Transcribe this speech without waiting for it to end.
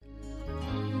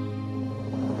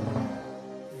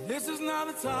This is not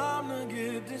the time to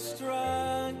get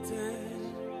distracted.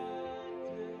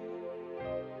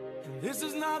 And this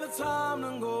is not the time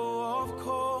to go off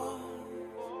course.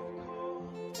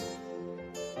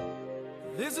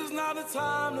 This is not the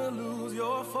time to lose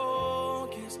your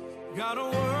focus. Got a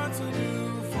work to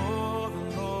do for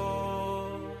the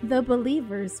Lord. The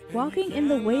Believers Walking in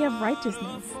the Way of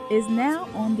Righteousness is now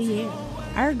on the air.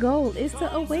 Our goal is to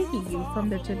awaken you from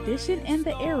the tradition and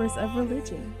the errors of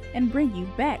religion and bring you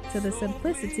back to the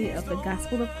simplicity of the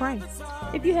gospel of Christ.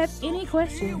 If you have any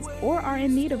questions or are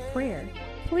in need of prayer,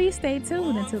 please stay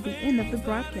tuned until the end of the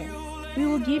broadcast. We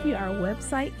will give you our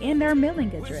website and our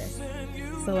mailing address.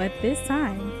 So at this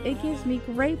time, it gives me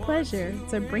great pleasure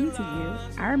to bring to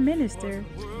you our minister,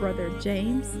 Brother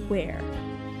James Ware.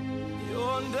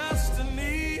 Your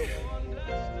destiny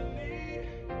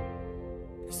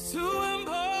is too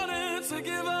important to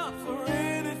give up for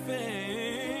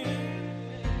anything.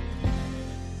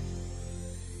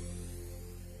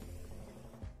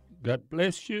 God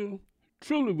bless you.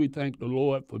 Truly, we thank the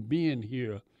Lord for being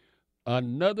here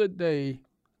another day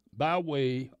by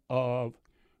way of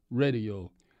radio.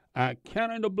 I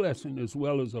count it a blessing as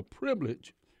well as a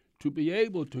privilege to be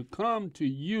able to come to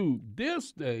you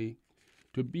this day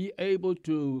to be able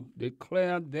to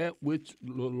declare that which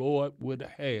the Lord would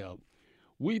have.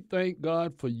 We thank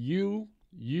God for you,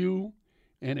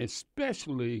 and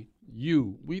especially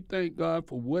you. We thank God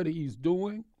for what he's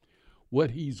doing,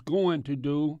 what he's going to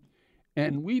do,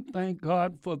 and we thank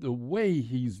God for the way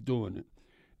he's doing it.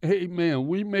 Amen.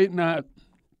 We may not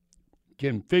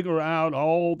can figure out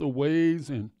all the ways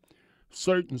and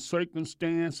certain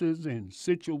circumstances and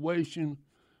situations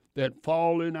that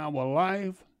fall in our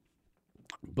life,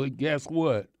 but guess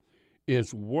what?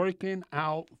 It's working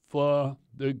out for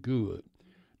the good.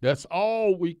 That's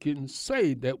all we can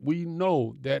say, that we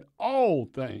know that all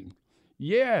things.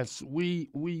 Yes, we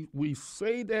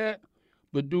say that,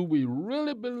 but do we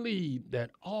really believe that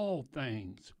all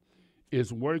things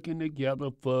is working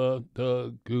together for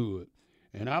the good?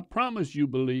 And I promise you,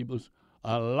 believers,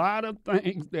 a lot of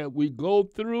things that we go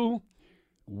through,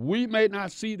 we may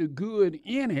not see the good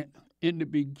in it in the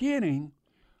beginning,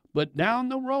 but down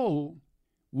the road,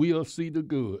 we'll see the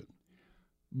good.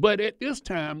 But at this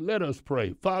time, let us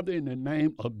pray. Father, in the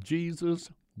name of Jesus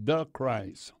the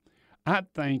Christ, I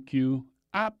thank you,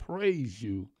 I praise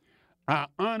you, I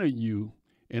honor you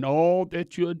in all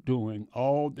that you're doing,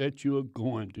 all that you're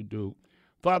going to do.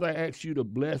 Father, I ask you to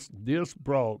bless this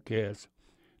broadcast,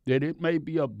 that it may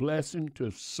be a blessing to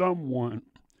someone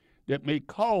that may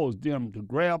cause them to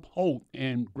grab hope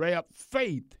and grab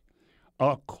faith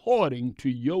according to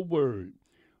your word.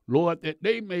 Lord, that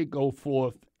they may go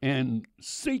forth and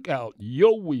seek out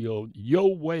your will,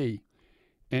 your way,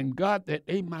 and God, that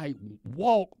they might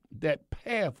walk that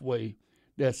pathway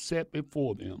that's set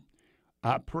before them.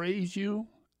 I praise you.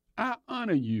 I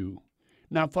honor you.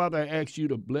 Now, Father, I ask you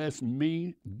to bless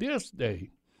me this day,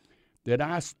 that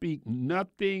I speak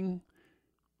nothing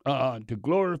to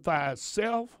glorify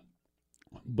self,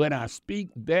 but I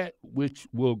speak that which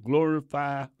will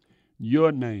glorify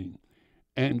your name.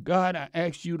 And God, I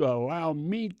ask you to allow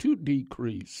me to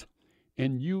decrease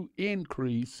and you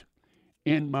increase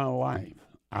in my life.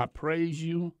 I praise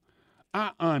you.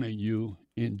 I honor you.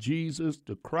 In Jesus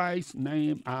the Christ's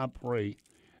name I pray.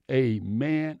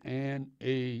 Amen and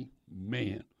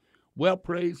amen. Well,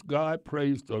 praise God.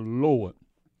 Praise the Lord.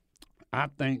 I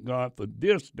thank God for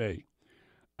this day.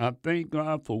 I thank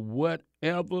God for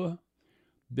whatever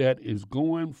that is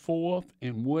going forth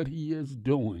and what he is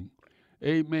doing.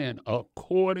 Amen.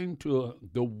 According to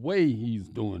the way he's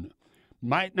doing it.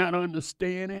 Might not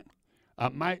understand it. I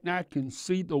might not can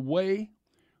see the way,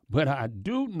 but I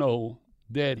do know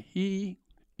that he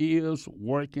is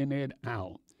working it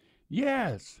out.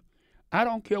 Yes, I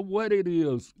don't care what it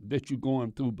is that you're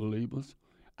going through, believers.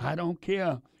 I don't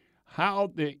care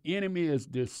how the enemy is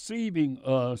deceiving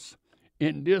us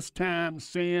in this time,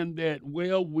 saying that,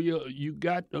 well, you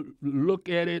got to look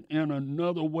at it in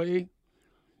another way.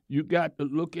 You got to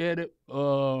look at it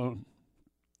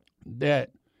that,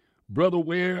 Brother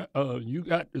Ware, you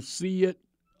got to see it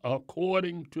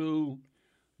according to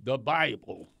the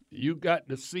Bible. You got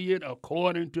to see it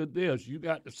according to this. You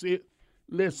got to see it.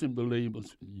 Listen,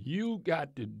 believers, you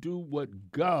got to do what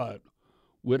God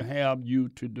would have you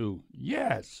to do.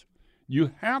 Yes,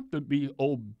 you have to be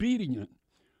obedient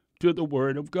to the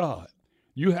Word of God.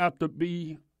 You have to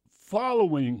be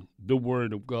following the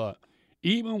Word of God,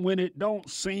 even when it don't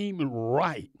seem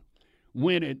right,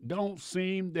 when it don't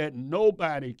seem that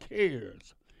nobody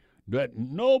cares, that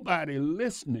nobody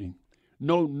listening,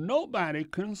 nobody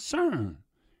concerned.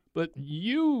 But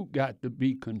you got to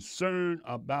be concerned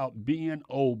about being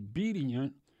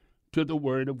obedient to the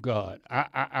word of God.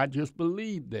 I just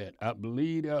believe that. I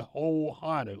believe that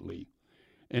wholeheartedly.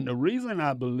 And the reason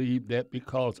I believe that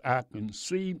because I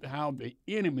conceived how the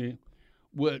enemy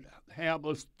would have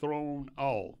us thrown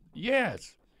off.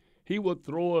 Yes, he would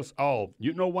throw us off.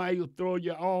 You know why he'll throw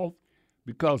you off?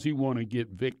 Because he want to get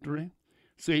victory.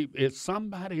 See, if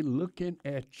somebody looking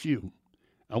at you,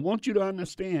 I want you to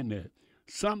understand that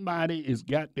somebody has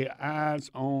got their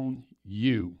eyes on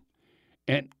you.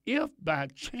 And if by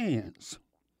chance,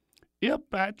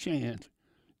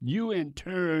 you in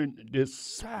turn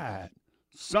decide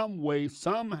some way,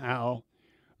 somehow,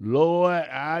 Lord,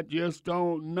 I just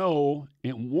don't know.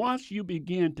 And once you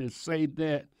begin to say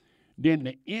that, then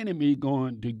the enemy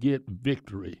going to get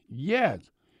victory. Yes,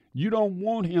 you don't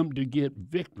want him to get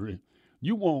victory.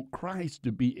 You want Christ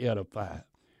to be edified.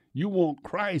 You want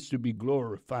Christ to be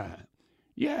glorified.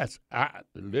 Yes, I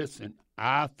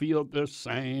feel the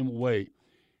same way.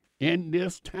 In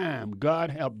this time,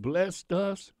 God have blessed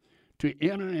us to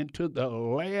enter into the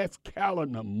last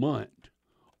calendar month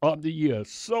of the year.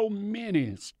 So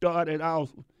many started out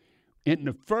in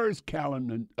the first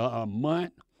calendar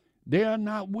month. They are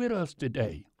not with us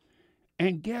today.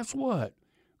 And guess what?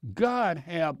 God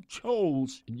have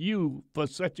chose you for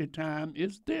such a time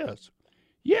as this.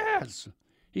 Yes,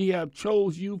 he have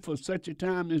chose you for such a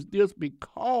time as this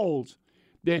because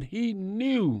that he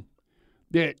knew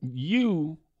that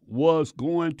you was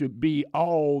going to be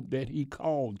all that he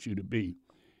called you to be.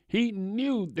 He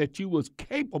knew that you was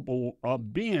capable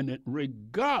of being it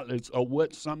regardless of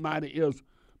what somebody else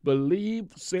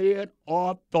believed, said,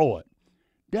 or thought.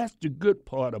 That's the good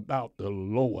part about the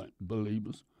Lord,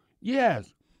 believers.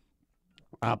 Yes,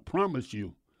 I promise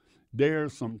you, there are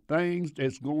some things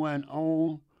that's going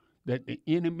on that the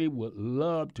enemy would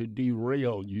love to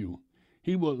derail you.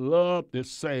 He would love to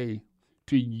say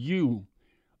to you,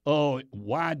 oh,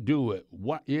 why do it?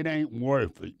 Why, it ain't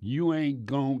worth it. You ain't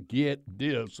going to get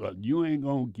this or you ain't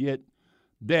going to get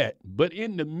that. But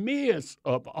in the midst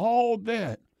of all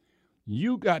that,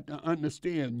 you got to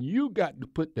understand, you got to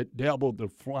put the devil to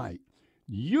flight.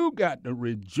 You got to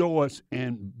rejoice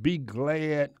and be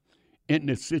glad in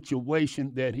the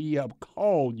situation that he have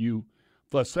called you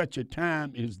for such a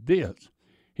time as this.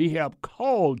 He have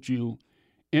called you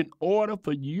in order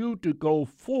for you to go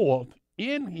forth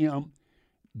in him,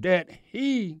 that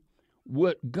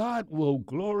God will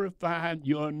glorify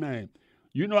your name.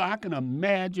 You know, I can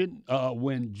imagine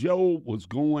when Job was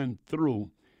going through,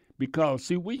 because,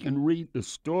 see, we can read the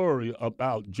story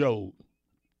about Job,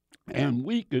 and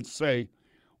we could say,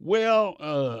 well,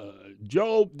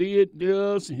 Job did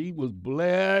this, and he was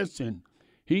blessed, and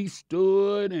he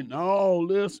stood, and all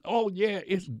this. Oh, yeah,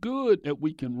 it's good that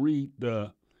we can read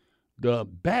the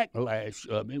backlash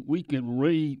of it. We can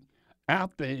read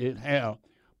after it have.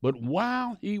 But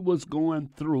while he was going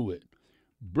through it,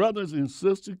 brothers and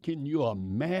sisters, can you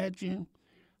imagine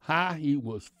how he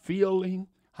was feeling,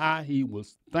 how he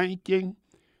was thinking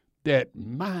that,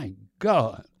 my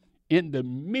God, in the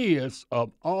midst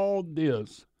of all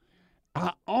this,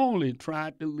 I only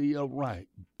tried to live right.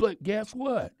 But guess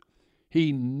what?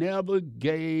 He never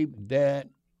gave that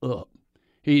up.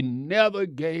 He never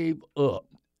gave up.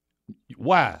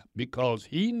 Why? Because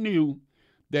he knew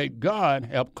that God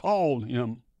had called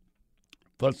him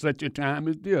for such a time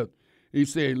as this. He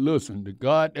said, listen, the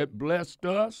God that blessed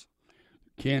us,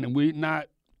 can we not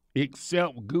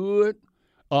accept good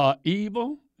or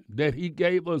evil, that he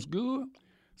gave us good?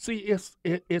 See,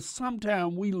 it's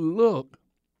sometimes we look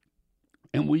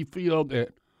and we feel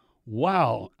that,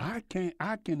 wow, I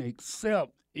can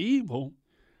accept evil,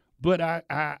 but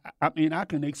I mean I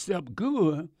can accept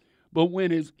good, but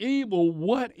when it's evil,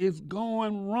 what is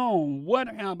going wrong? What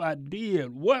have I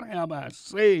did? What have I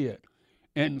said?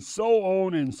 And so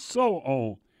on and so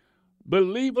on.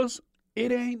 Believers,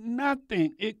 it ain't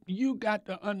nothing. You got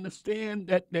to understand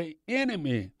that the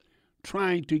enemy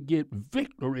trying to get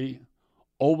victory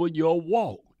over your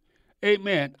walk.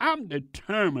 Amen. I'm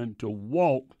determined to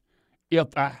walk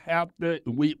if I have to.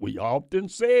 We often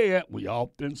say it. We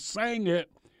often sing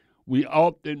it. We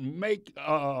often make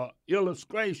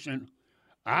illustration.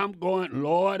 I'm going,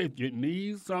 Lord, if you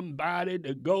need somebody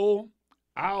to go,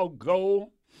 I'll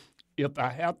go if I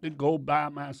have to go by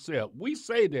myself. We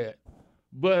say that,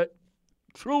 but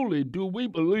truly, do we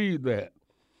believe that?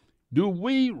 Do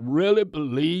we really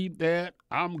believe that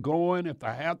I'm going if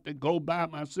I have to go by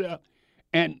myself?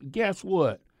 And guess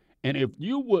what? And if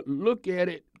you would look at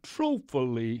it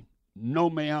truthfully, no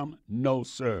ma'am, no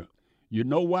sir. You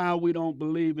know why we don't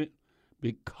believe it?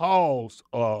 Because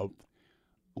of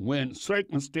when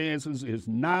circumstances is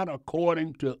not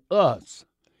according to us,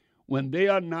 when they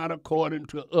are not according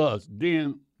to us,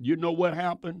 then you know what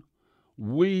happened?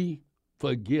 We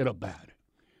forget about it.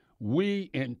 We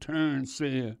in turn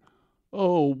say,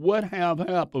 oh, what have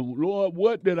happened? Lord,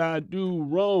 what did I do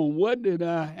wrong? What did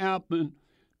I happen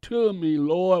to me,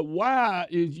 Lord? Why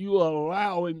is you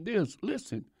allowing this?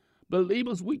 Listen,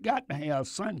 believers, we got to have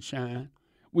sunshine.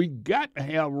 We got to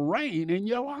have rain in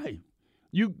your life.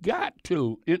 You got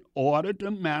to, in order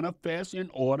to manifest, in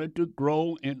order to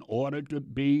grow, in order to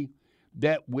be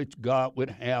that which God would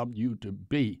have you to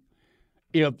be.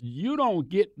 If you don't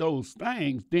get those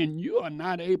things, then you are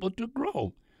not able to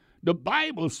grow. The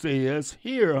Bible says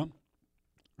here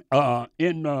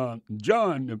in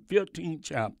John, the 15th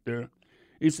chapter,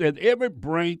 it says, every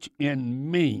branch in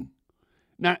me.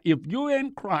 Now, if you're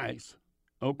in Christ,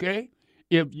 okay,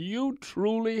 if you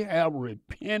truly have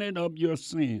repented of your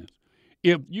sins,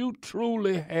 if you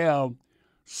truly have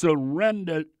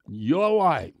surrendered your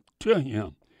life to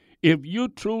him, if you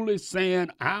truly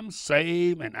saying, I'm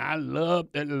saved and I love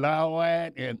the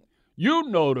Lord, and you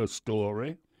know the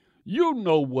story, you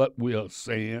know what we're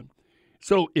saying.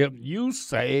 So if you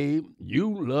saved,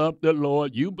 you love the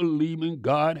Lord, you believe in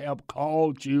God have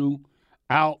called you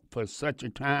out for such a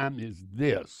time as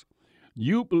this,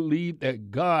 you believe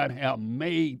that God have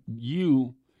made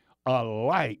you a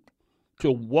light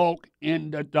to walk in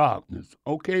the darkness.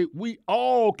 Okay, we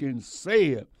all can say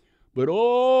it, but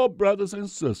oh, brothers and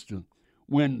sisters,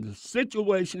 when the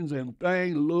situations and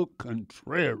things look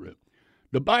contrary,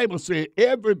 the Bible said,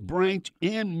 every branch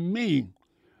in me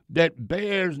that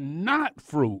bears not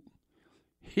fruit,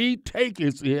 he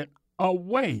taketh it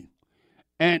away.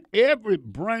 And every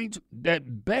branch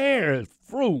that bears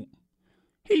fruit,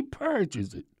 he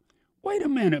purges it. Wait a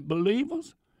minute,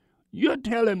 believers. You're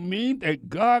telling me that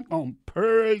God gonna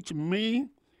purge me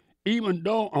even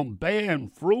though I'm bearing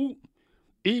fruit,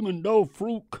 even though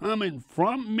fruit coming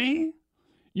from me?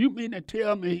 You mean to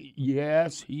tell me,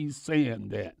 yes, he's saying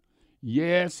that.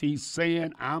 Yes, he's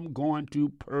saying, I'm going to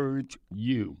purge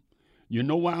you. You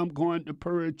know why I'm going to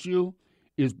purge you?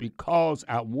 Is because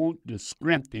I want to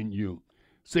strengthen you.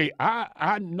 See,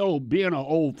 I know being an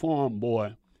old farm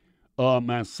boy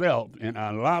myself, and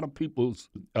a lot of people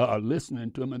are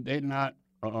listening to me,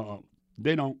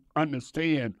 they don't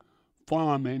understand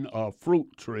farming fruit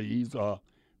trees or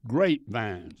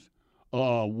grapevines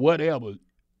or whatever.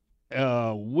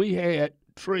 We had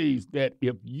trees that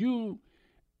if you,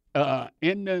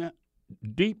 in the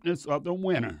deepness of the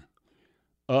winter,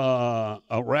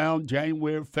 around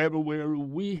January, February,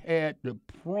 we had to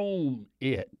prune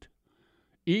it.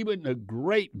 Even the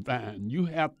grapevine, you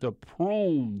have to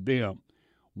prune them.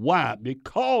 Why?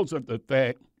 Because of the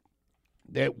fact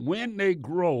that when they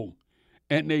grow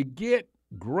and they get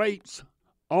grapes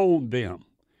on them,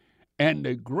 and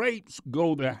the grapes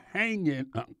go to hanging,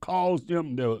 cause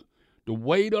them the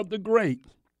weight of the grapes,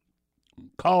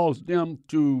 cause them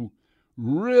to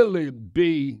really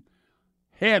be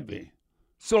heavy.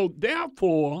 So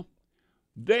therefore,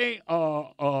 they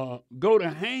go to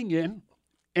hanging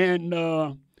and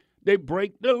they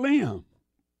break the limb.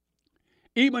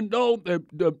 Even though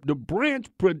the branch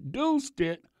produced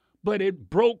it, but it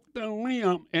broke the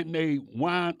limb and they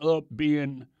wind up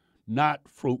being not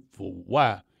fruitful.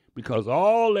 Why? Because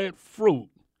all that fruit,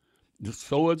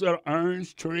 so is an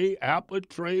orange tree, apple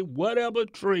tree, whatever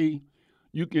tree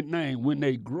you can name, when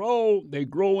they grow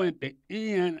at the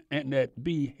end and that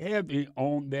be heavy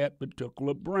on that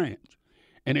particular branch.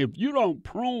 And if you don't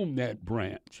prune that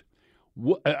branch,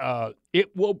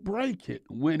 it will break it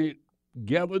when it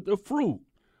gathers the fruit.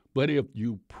 But if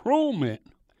you prune it,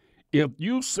 if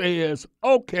you says,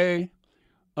 okay,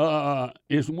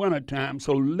 it's wintertime,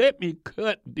 so let me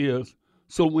cut this,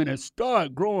 so when it starts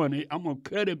growing, I'm going to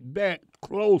cut it back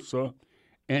closer,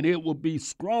 and it will be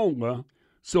stronger.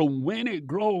 So when it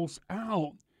grows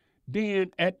out,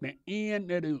 then at the end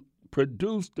that it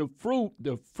produced the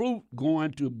fruit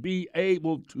going to be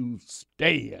able to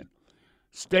stay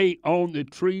on the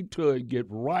tree till it get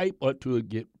ripe or till it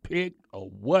get picked or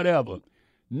whatever.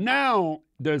 Now,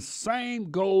 the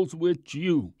same goes with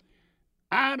you.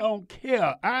 I don't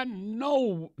care. I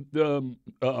know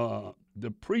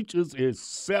the preachers is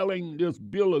selling this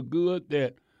bill of goods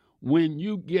that when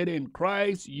you get in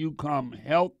Christ, you come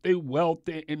healthy,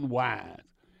 wealthy, and wise.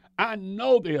 I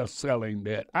know they're selling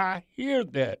that. I hear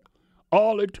that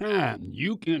all the time.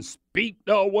 You can speak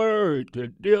the word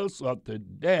to this or to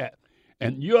that,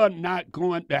 and you're not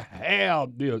going to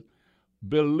have this.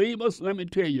 Believers, let me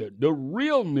tell you, the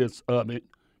realness of it,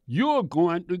 you're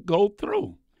going to go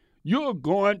through. You're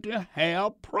going to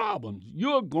have problems.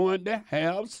 You're going to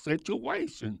have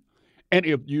situations. And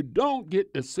if you don't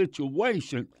get the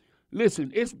situation,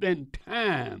 listen, it's been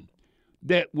time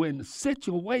that when the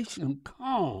situation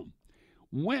come,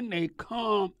 when they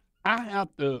come, I have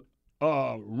to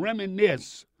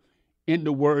reminisce in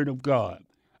the Word of God.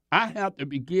 I have to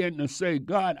begin to say,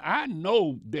 God, I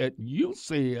know that you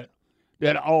said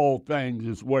that all things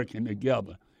is working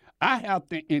together. I have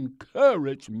to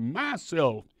encourage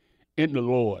myself in the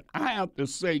Lord. I have to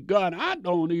say, God, I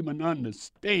don't even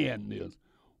understand this.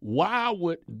 Why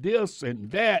would this and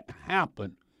that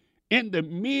happen? In the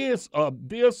midst of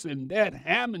this and that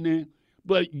happening,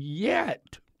 but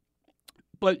yet,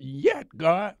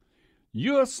 God,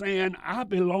 you're saying I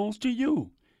belongs to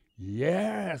you.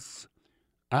 Yes,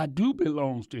 I do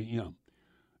belongs to him.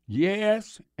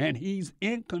 Yes, and he's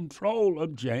in control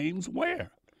of James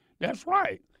Ware. That's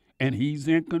right. And he's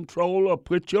in control of,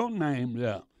 put your name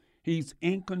there. He's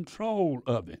in control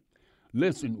of it.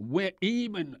 Listen,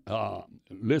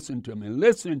 listen to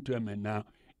me now.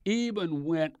 Even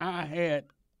when I had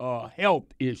health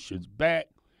issues back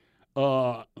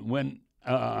when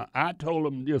I told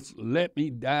them just let me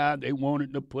die, they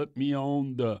wanted to put me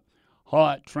on the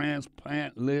heart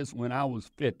transplant list when I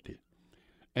was 50.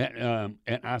 And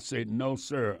I said, no,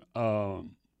 sir,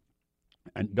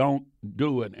 and don't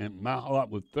do it. And my heart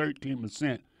was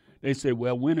 13%. They said,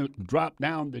 well, when it dropped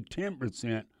down to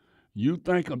 10%, you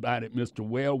think about it, Mr.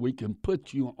 Well, we can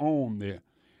put you on there.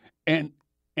 And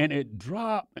it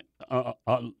dropped a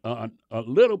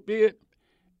little bit,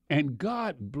 and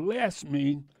God blessed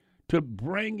me to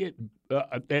bring it,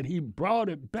 that he brought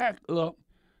it back up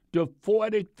to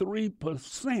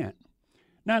 43%.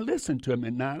 Now listen to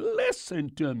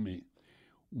me.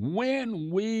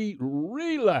 When we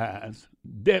realize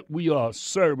that we are a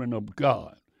servant of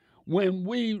God, when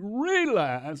we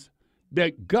realize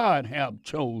that God have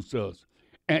chose us,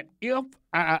 and if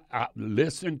I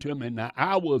listen to me now,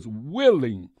 I was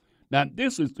willing, now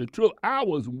this is the truth, I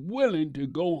was willing to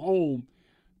go home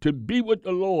to be with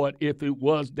the Lord if it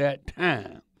was that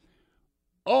time.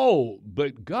 Oh,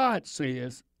 but God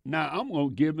says, now I'm going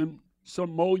to give him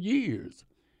some more years.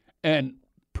 And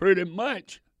pretty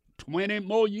much 20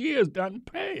 more years done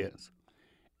passed.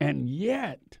 And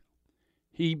yet,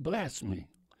 he blessed me.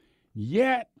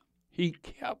 Yet, he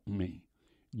kept me.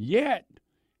 Yet,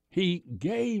 he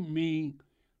gave me,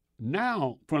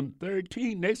 now from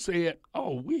 13, they said,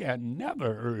 oh, we had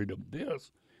never heard of this.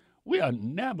 We are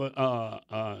never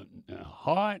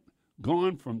heart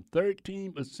going from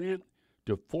 13%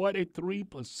 to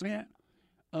 43%.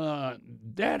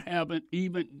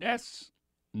 That's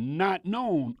not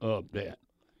known of that.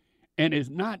 And it's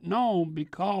not known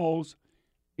because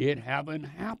it haven't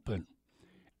happened.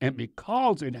 And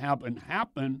because it haven't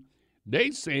happened,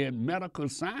 they said, medical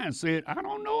science said, I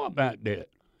don't know about that.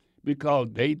 Because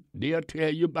they'll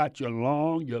tell you about your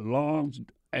lungs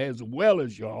as well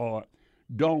as your heart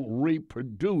don't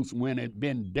reproduce when it's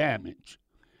been damaged.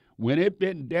 When it's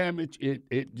been damaged,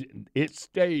 it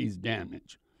stays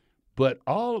damaged. But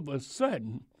all of a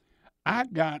sudden, I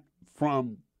got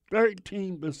from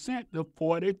 13% to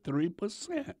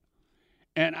 43%.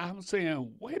 And I'm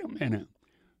saying, wait a minute.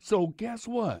 So guess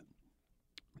what?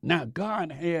 Now,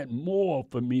 God had more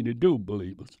for me to do,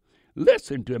 believers.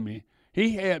 Listen to me.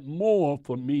 He had more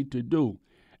for me to do.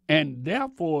 And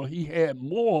therefore, he had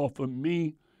more for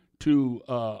me to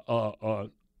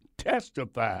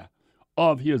testify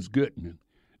of his goodness.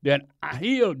 That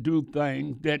he'll do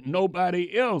things that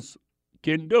nobody else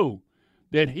can do.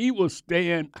 That he will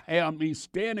have me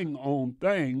standing on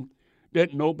things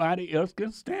that nobody else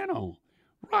can stand on.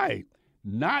 Right.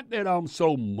 Not that I'm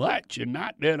so much and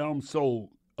not that I'm so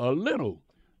little.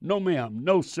 No, ma'am.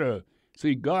 No, sir.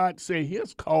 See, God said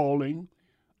his calling,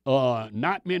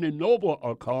 not many noble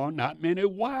are called, not many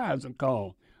wise are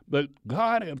called. But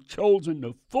God has chosen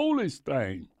the foolish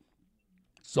thing.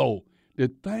 So the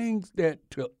things that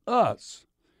to us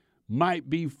might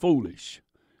be foolish,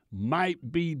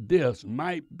 might be this,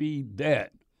 might be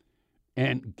that.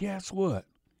 And guess what?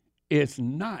 It's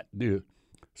not this.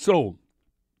 So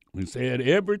we said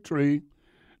every tree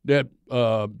that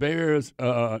bears,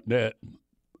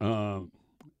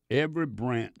 every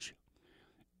branch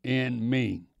in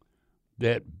me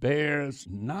that bears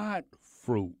not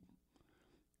fruit,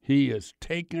 he is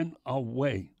taken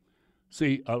away.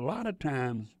 See, a lot of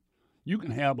times you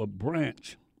can have a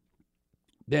branch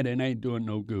that it ain't doing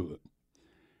no good.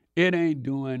 It ain't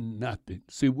doing nothing.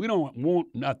 See, we don't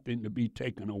want nothing to be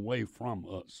taken away from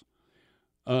us.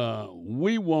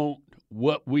 We want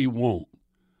what we want.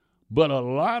 But a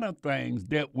lot of things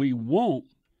that we want,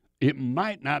 it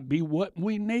might not be what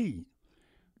we need.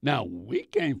 Now, we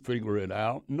can't figure it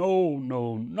out. No.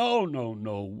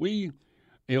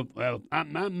 If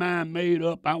my mind made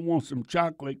up, I want some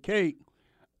chocolate cake,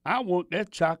 I want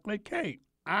that chocolate cake.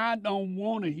 I don't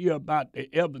want to hear about the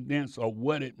evidence of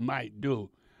what it might do.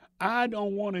 I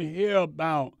don't want to hear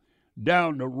about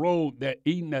down the road that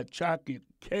eating that chocolate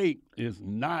cake is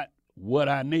not what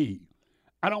I need.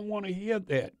 I don't want to hear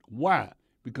that. Why?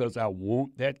 Because I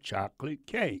want that chocolate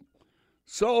cake.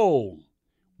 So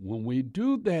when we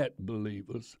do that,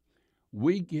 believers,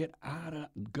 we get out of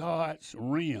God's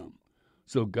realm.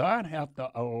 So God has to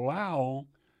allow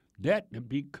that to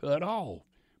be cut off,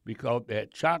 because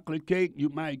that chocolate cake, you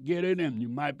might get it and you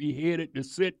might be headed to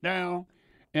sit down,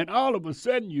 and all of a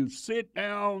sudden you sit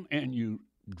down and you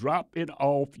drop it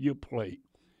off your plate.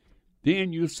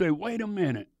 Then you say, wait a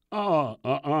minute, no,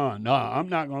 I'm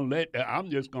not going to let that. I'm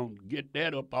just going to get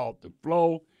that up off the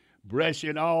floor, brush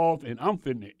it off, and I'm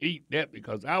finna eat that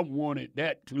because I wanted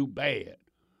that too bad.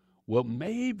 Well,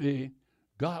 maybe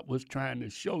God was trying to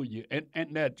show you, and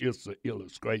that's just an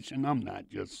illustration. I'm not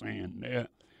just saying that.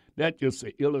 That's just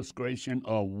an illustration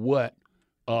of what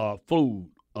food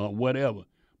or whatever.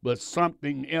 But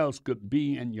something else could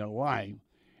be in your life,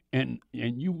 and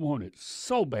you want it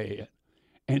so bad,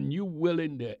 and you're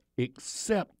willing to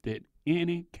accept it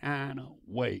any kind of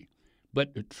way.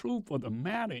 But the truth of the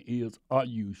matter is, are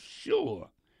you sure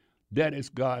that it's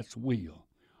God's will?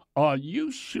 Are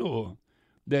you sure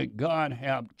that God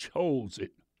have chosen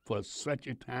it for such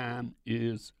a time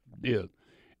as this?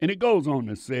 And it goes on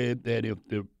to say that if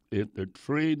the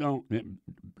tree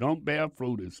don't bear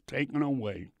fruit, it's taken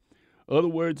away. In other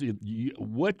words,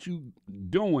 what you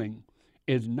doing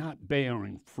is not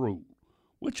bearing fruit.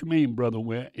 What you mean, Brother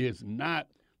Ware? Is not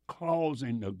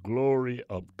causing the glory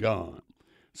of God.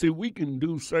 See, we can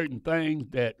do certain things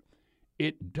that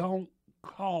it don't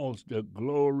cause the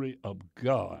glory of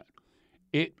God.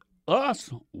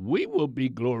 We will be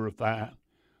glorified,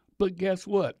 but guess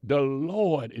what? The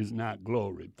Lord is not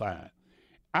glorified.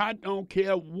 I don't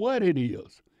care what it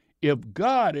is. If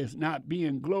God is not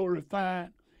being glorified,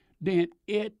 then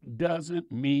it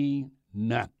doesn't mean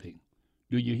nothing.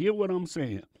 Do you hear what I'm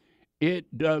saying?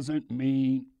 It doesn't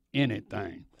mean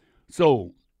anything.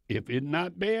 So if it's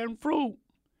not bearing fruit,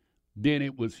 then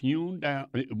it was hewn down,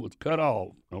 it was cut off,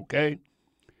 okay?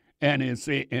 And it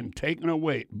said, and taken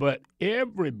away. But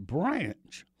every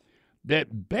branch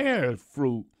that bears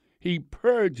fruit, he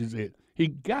purges it. He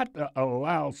got to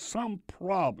allow some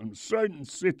problem, certain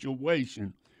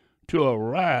situation to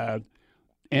arise,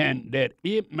 and that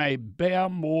it may bear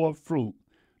more fruit,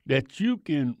 that you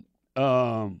can,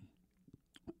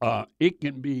 it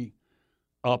can be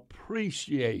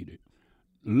appreciated.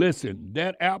 Listen,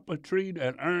 that apple tree,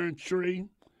 that orange tree,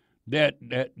 that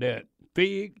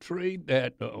fig tree,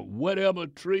 that whatever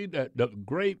tree, that the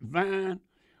grapevine,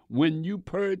 when you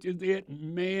purchase it,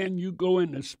 man, you go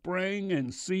in the spring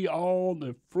and see all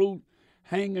the fruit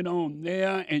hanging on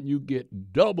there, and you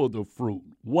get double the fruit.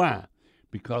 Why?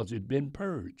 Because it's been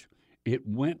purged. It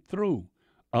went through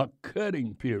a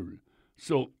cutting period.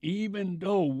 So even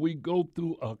though we go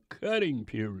through a cutting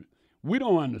period, we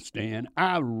don't understand.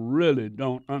 I really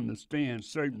don't understand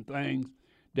certain things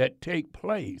that take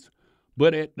place.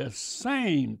 But at the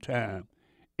same time,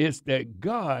 it's that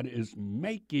God is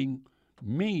making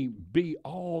me be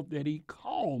all that he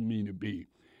called me to be.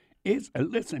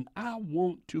 Listen, I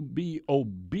want to be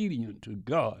obedient to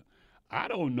God. I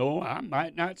don't know, I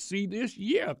might not see this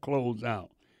year close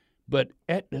out. But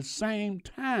at the same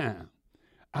time,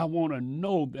 I want to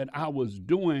know that I was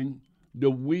doing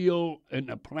the will and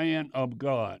the plan of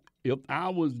God. If I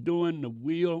was doing the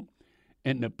will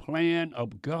and the plan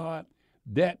of God,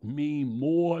 that means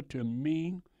more to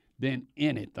me than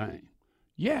anything.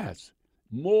 Yes,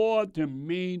 more to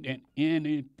me than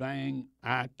anything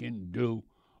I can do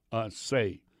or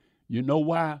say. You know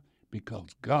why? Because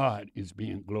God is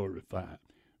being glorified.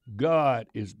 God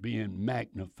is being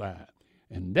magnified.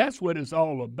 And that's what it's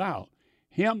all about.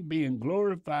 Him being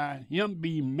glorified, him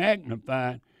being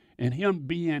magnified, and him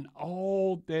being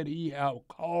all that he have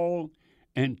called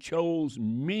and chose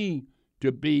me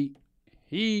to be,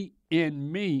 he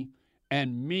in me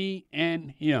and me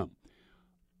in him.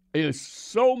 There's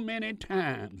so many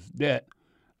times that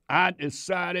I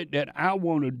decided that I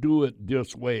want to do it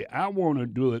this way. I want to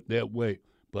do it that way.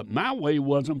 But my way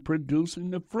wasn't producing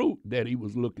the fruit that he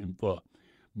was looking for.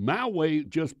 My way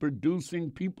just producing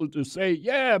people to say,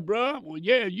 yeah, bro, well,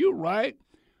 yeah, you're right.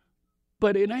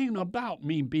 But it ain't about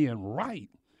me being right.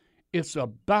 It's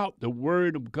about the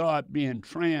word of God being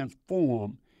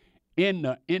transformed in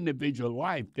the individual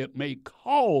life that may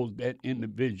cause that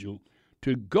individual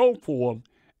to go forth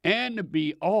and to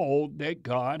be all that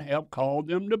God have called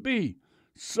them to be.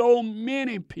 So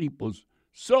many people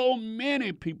So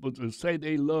many people to say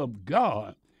they love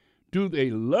God. Do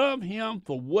they love him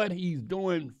for what he's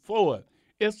doing for us?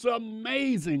 It's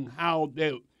amazing how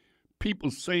that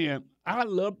people saying, I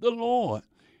love the Lord.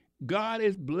 God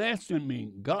is blessing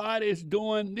me. God is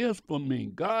doing this for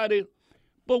me.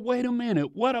 But wait a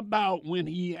minute. What about when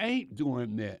he ain't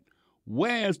doing that?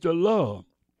 Where's the love?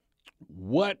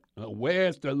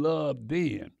 Where's the love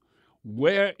then?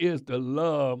 Where is the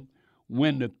love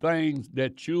when the things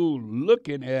that you're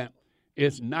looking at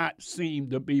is not seem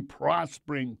to be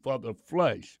prospering for the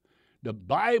flesh? The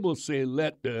Bible says,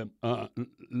 let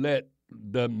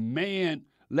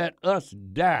us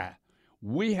die.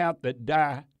 We have to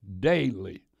die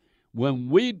daily. When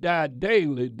we die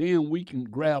daily, then we can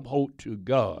grab hold to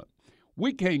God.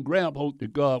 We can't grab hold to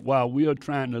God while we are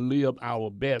trying to live our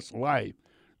best life.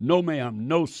 No, ma'am,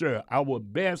 no, sir. Our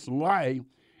best life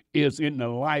is in the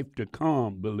life to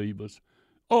come, believers.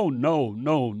 Oh, no,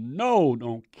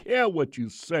 don't care what you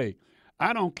say.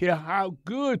 I don't care how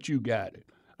good you got it.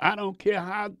 I don't care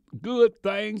how good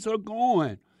things are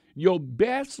going. Your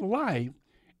best life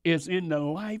is in the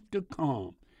life to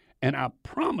come. And I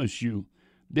promise you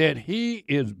that he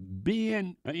is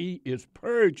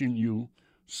purging you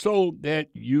so that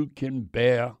you can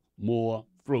bear more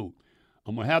fruit.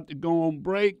 I'm going to have to go on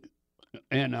break,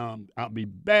 and I'll be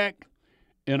back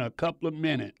in a couple of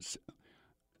minutes.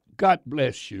 God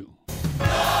bless you.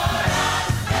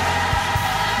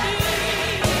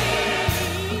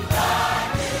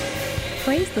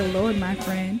 Praise the Lord, my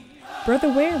friend.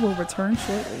 Brother Ware will return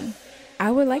shortly. I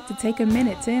would like to take a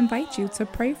minute to invite you to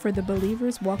pray for the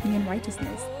believers walking in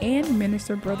righteousness and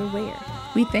minister Brother Ware.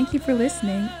 We thank you for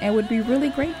listening and would be really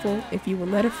grateful if you would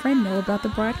let a friend know about the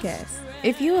broadcast.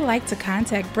 If you would like to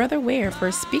contact Brother Ware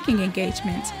for speaking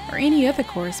engagements or any other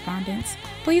correspondence,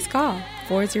 please call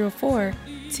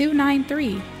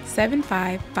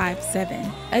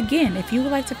 404-293-7557. Again, if you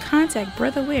would like to contact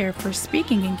Brother Ware for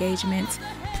speaking engagements,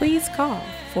 please call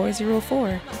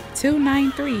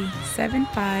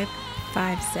 404-293-7557.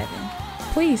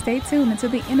 Please stay tuned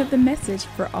until the end of the message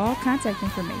for all contact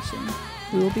information.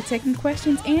 We will be taking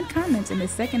questions and comments in the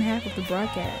second half of the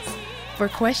broadcast. For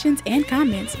questions and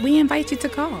comments, we invite you to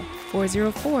call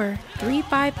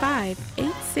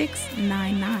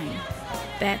 404-355-8699.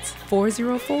 That's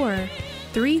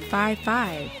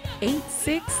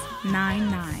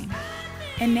 404-355-8699.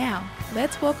 And now,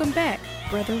 let's welcome back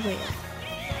Brother Ware.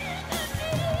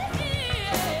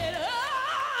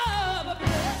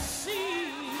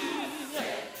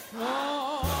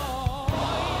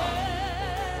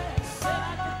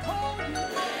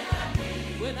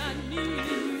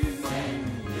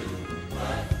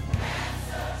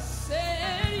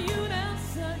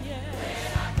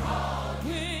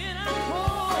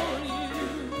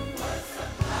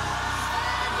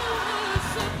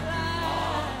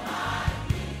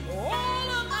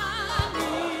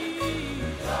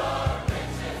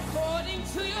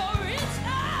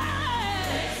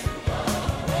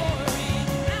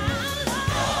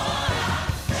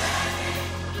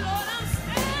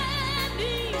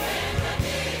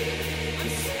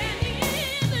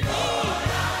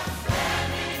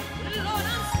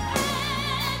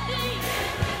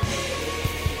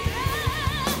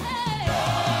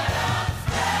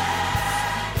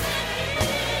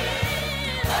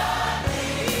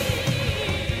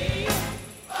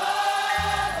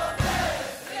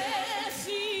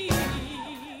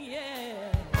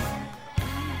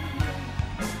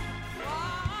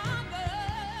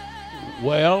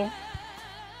 Well,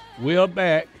 we're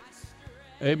back.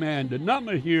 Amen. The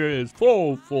number here is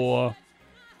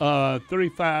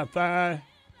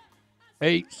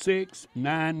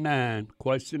 404-355-8699.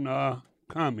 Question or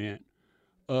comment.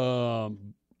 But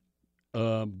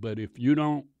if you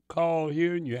don't call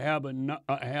here and you have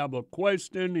a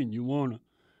question and you want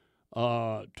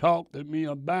to talk to me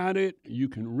about it, you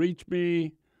can reach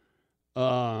me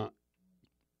at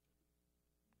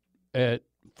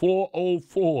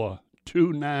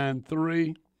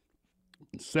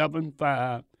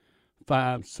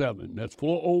 404-293-7557. That's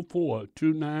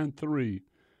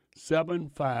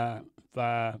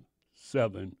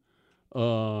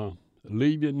 404-293-7557.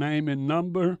 Leave your name and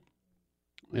number,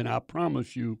 and I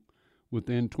promise you,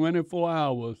 within 24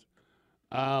 hours,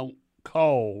 I'll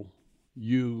call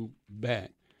you back.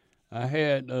 I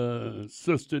had a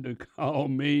sister to call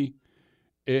me,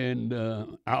 and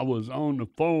I was on the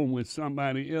phone with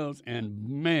somebody else, and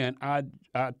man, I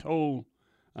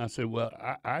said, well,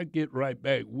 I get right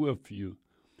back with you.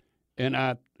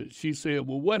 And she said,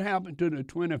 well, what happened to the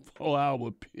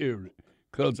 24-hour period?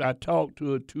 Because I talked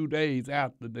to her 2 days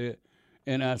after that,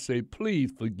 and I said,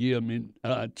 please forgive me,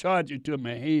 charge it to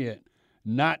my head.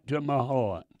 not to my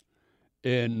heart.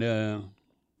 And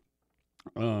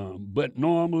but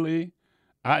normally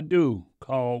I do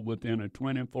call within a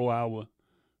 24-hour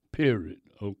period,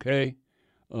 okay?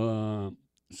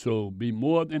 So be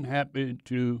more than happy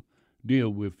to deal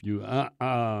with you.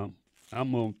 I'm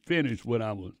going to finish what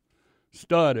I was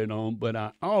started on, but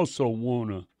I also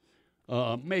want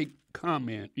to make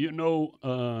comment,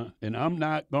 and I'm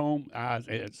not going, as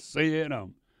I said,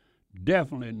 I'm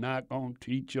definitely not going to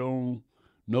teach on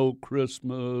no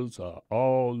Christmas or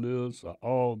all this or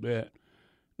all that.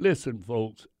 Listen,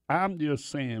 folks, I'm just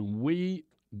saying we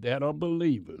that are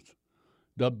believers,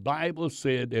 the Bible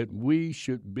said that we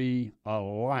should be a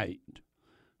light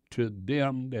to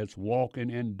them that's walking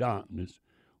in darkness.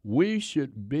 We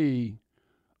should be,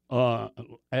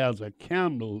 as a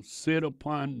candle, sit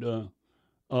upon the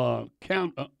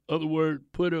other word,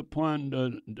 put upon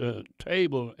the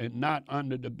table and not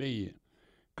under the bed,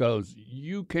 because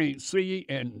you can't see,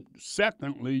 and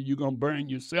secondly, you're going to burn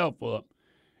yourself up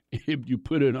if you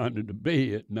put it under the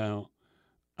bed. Now,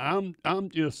 I'm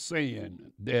just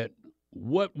saying that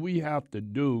what we have to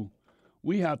do,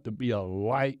 we have to be a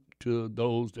light to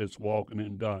those that's walking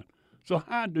in dark. So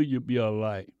how do you be a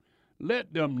light?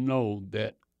 Let them know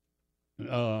that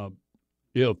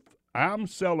if I'm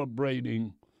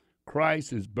celebrating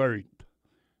Christ's birth,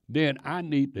 then I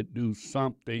need to do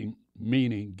something,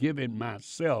 meaning giving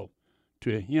myself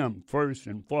to him first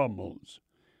and foremost.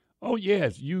 Oh,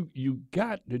 yes, you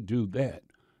got to do that.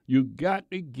 You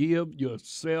got to give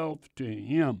yourself to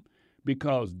him,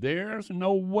 because there's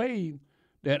no way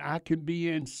that I can be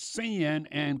in sin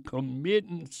and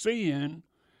committing sin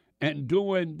and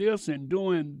doing this and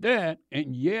doing that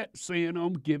and yet saying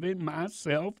I'm giving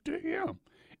myself to him.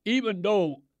 Even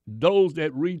though those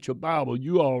that read your Bible,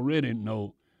 you already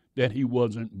know that he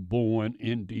wasn't born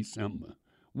in December.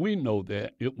 We know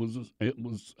that. It was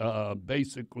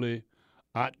basically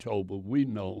October. We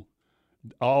know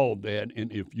all that.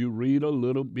 And if you read a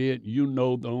little bit, you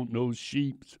know those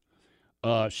shepherds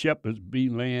be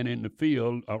laying in the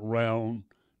field around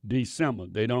December.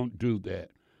 They don't do that.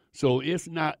 So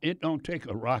it don't take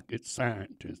a rocket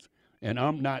scientist. And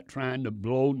I'm not trying to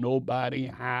blow nobody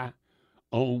high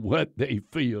on what they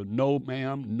feel. No,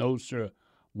 ma'am, no, sir.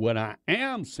 What I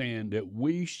am saying, that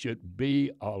we should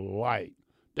be a light.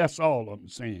 That's all I'm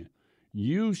saying.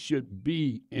 You should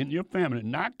be in your family,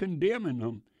 not condemning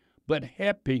them, but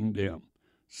helping them.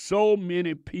 So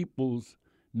many people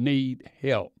need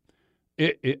help.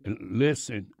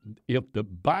 Listen, if the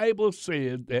Bible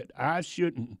says that I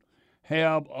shouldn't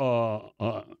have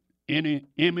any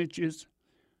images,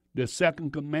 the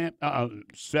second commandment on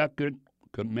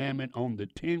the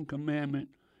 10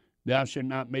 Commandments, thou shalt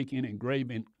not make any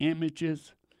graven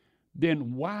images,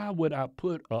 then why would I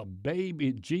put a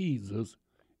baby Jesus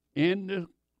in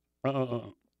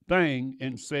the thing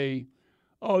and say,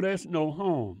 oh, that's no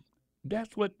harm?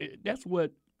 That's what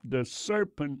the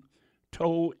serpent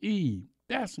told Eve.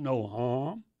 That's no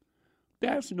harm.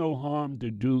 That's no harm to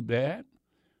do that.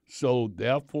 So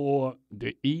therefore,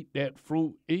 to eat that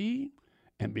fruit, Eve,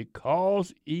 and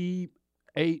because Eve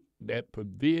ate that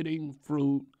forbidden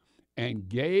fruit and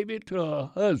gave it to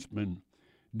her husband,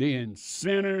 then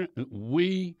sinner,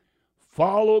 we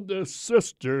follow the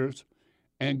sisters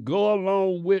and go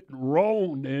along with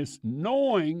wrongness,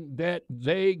 knowing that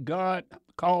God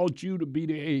called you to be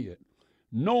the head,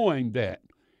 knowing that.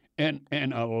 And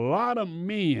a lot of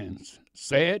men,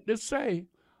 sad to say,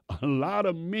 a lot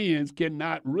of men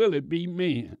cannot really be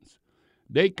men.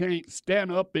 They can't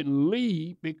stand up and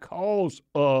lead because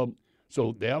of,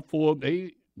 so therefore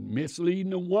they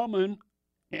misleading the woman,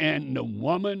 and the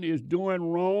woman is doing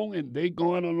wrong, and they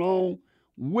going along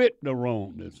with the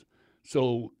wrongness.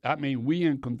 So, I mean, we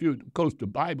in confusion. Of course, the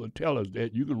Bible tells us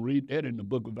that. You can read that in the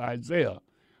book of Isaiah,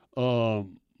 that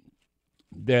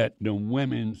the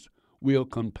women's will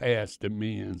compass the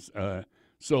men's.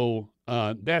 So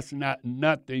that's not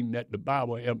nothing that the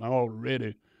Bible has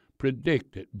already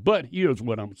predicted. But here's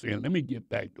what I'm saying. Let me get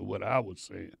back to what I was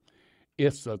saying.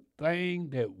 It's a thing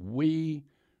that we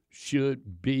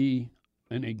should be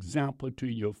an example to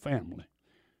your family.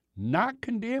 Not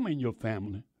condemning your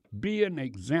family. Be an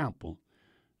example.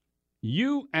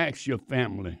 You ask your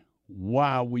family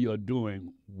why we are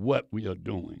doing what we are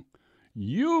doing.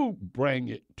 You bring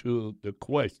it to the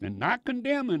question, not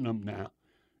condemning them now.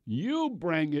 You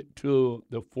bring it to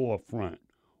the forefront.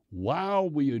 Why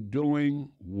we are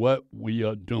doing what we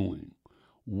are doing?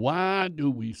 Why do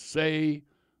we say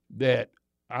that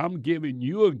I'm giving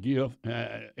you a gift?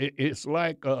 It's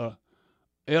like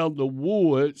Elder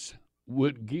Woods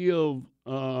would give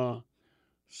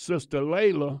Sister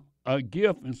Layla a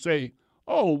gift and say,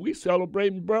 Oh, we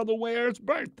celebrating Brother Ware's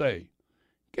birthday.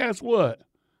 Guess what?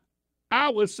 I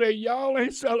would say y'all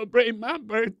ain't celebrating my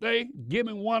birthday,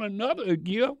 giving one another a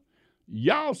gift.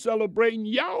 Y'all celebrating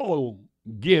y'all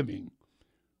giving.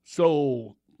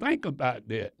 So think about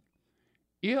that.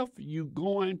 If you're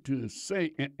going to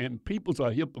say, and people's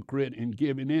a hypocrite in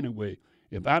giving anyway,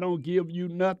 if I don't give you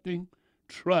nothing,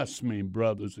 trust me,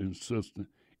 brothers and sisters,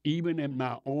 even in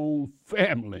my own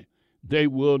family, they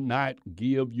will not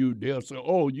give you. They'll say,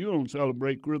 oh, you don't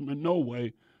celebrate Christmas, no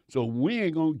way, so we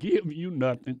ain't going to give you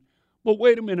nothing. But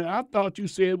wait a minute, I thought you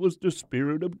said it was the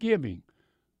spirit of giving.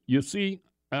 You see,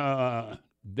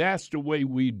 that's the way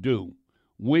we do.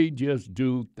 We just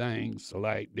do things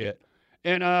like that.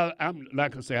 And I'm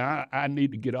like I say, I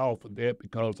need to get off of that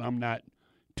because I'm not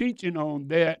teaching on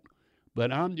that,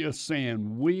 but I'm just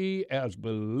saying we as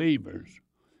believers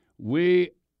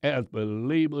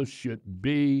should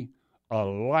be a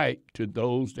light to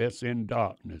those that's in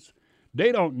darkness.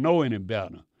 They don't know any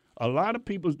better. A lot of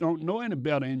people don't know any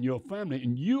better in your family,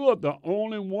 and you are the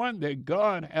only one that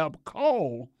God have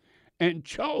called and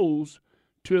chose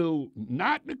to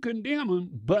not to condemn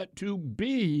them, but to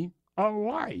be a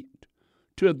light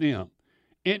to them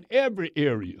in every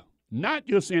area, not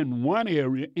just in one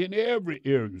area, in every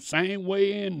area. Same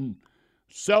way in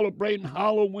celebrating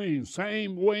Halloween,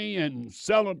 same way in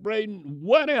celebrating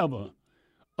whatever.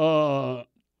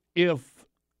 If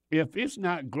it's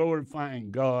not glorifying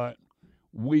God,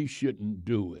 we shouldn't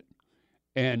do it.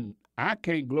 And I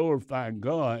can't glorify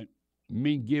God,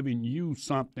 me giving you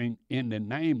something in the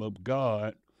name of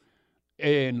God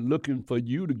and looking for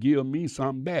you to give me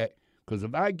something back. Because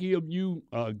if I give you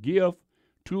a gift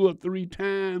 2 or 3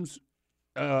 times,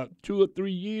 2 or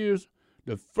 3 years,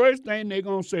 the first thing they're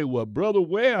going to say, well, Brother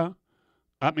Ware,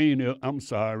 I'm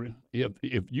sorry, if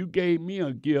you gave me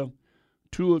a gift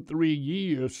 2 or 3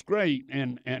 years straight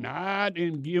and I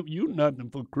didn't give you nothing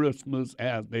for Christmas,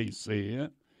 as they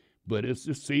said, but it's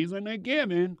the season of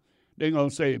giving, they're going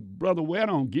to say, Brother Ware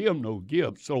don't give no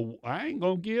gift, so I ain't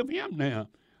going to give him now.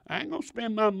 I ain't going to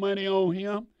spend my money on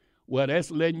him. Well,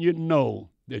 that's letting you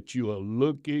know that you are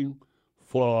looking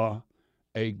for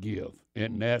a gift,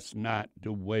 and that's not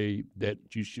the way that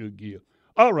you should give.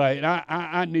 All right,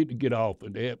 I need to get off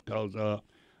of that because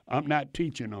I'm not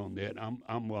teaching on that.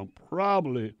 I'm going to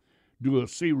probably do a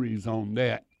series on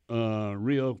that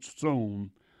real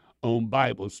soon on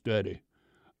Bible study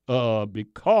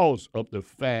because of the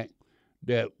fact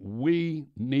that we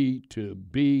need to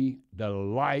be the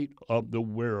light of the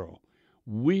world.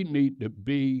 We need to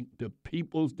be the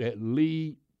peoples that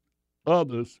lead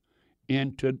others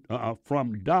into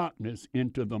from darkness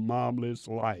into the marvelous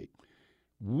light.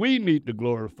 We need to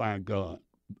glorify God.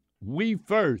 We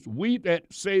first, we that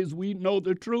says we know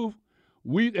the truth,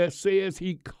 we that says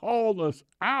he called us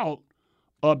out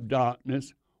of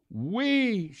darkness,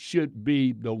 we should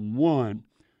be the one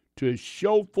to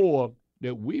show forth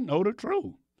that we know the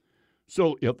truth.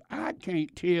 So if I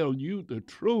can't tell you the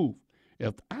truth,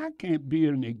 if I can't be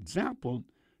an example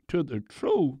to the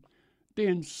truth,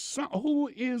 then who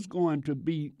is going to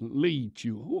lead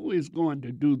you? Who is going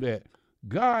to do that?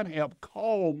 God have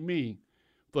called me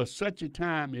for such a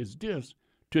time as this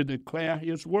to declare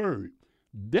his word.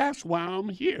 That's why I'm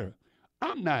here.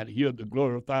 I'm not here to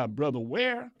glorify Brother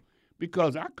Ware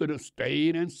because I could have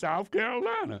stayed in South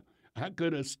Carolina. I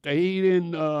could have stayed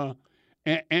in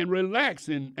and relaxed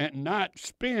and not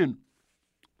spend.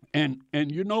 And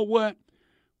you know what?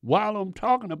 While I'm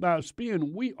talking about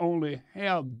spending, we only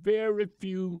have very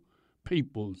few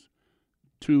peoples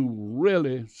to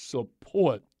really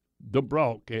support the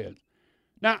broadcast.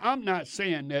 Now, I'm not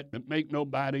saying that to make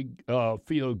nobody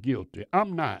feel guilty.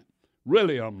 I'm not.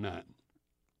 Really, I'm not.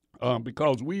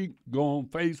 Because we go on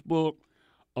Facebook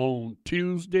on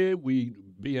Tuesday, we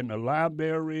be in the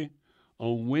library.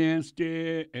 On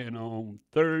Wednesday and on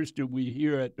Thursday, we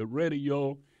here at the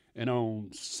radio. And on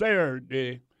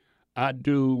Saturday, I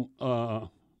do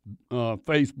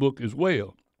Facebook as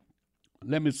well.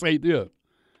 Let me say this.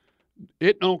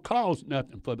 It don't cost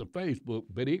nothing for the Facebook,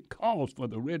 but it costs for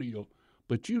the radio.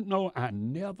 But you know, I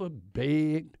never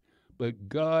begged, but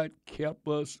God kept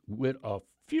us with a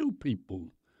few people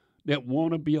that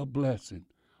want to be a blessing.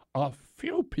 A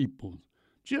few people,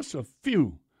 just a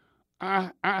few.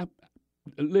 I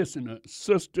listen, a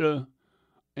sister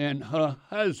and her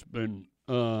husband,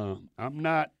 I'm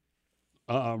not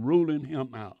ruling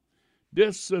him out.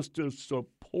 This sister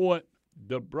support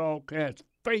the broadcast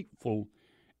faithful,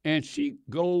 and she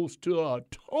goes to a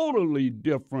totally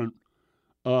different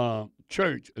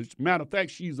church. As a matter of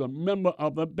fact, she's a member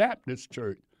of a Baptist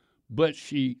church, but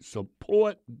she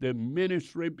support the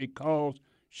ministry because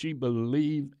she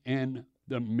believed in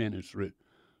the ministry.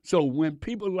 So when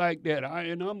people like that,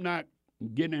 and I'm not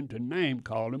getting into name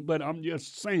calling, but I'm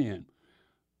just saying,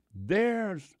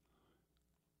 there's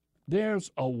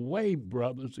a way,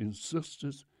 brothers and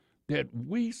sisters, that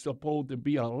we supposed to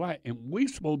be a light, and we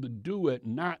supposed to do it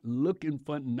not looking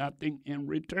for nothing in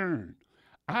return.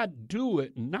 I do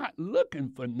it not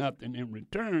looking for nothing in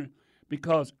return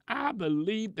because I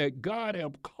believe that God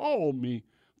have called me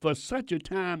for such a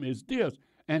time as this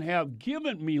and have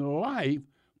given me life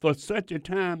for such a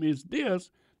time as this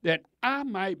that I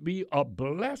might be a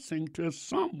blessing to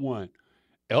someone.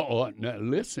 Now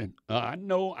listen, I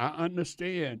know, I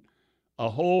understand a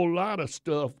whole lot of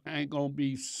stuff ain't going to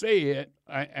be said.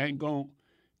 I ain't going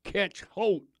to catch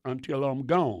hold until I'm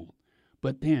gone.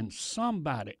 But then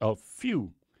somebody, a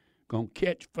few, going to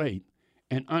catch faith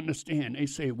and understand. They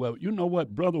say, well, you know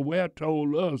what? Brother Ware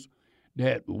told us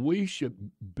that we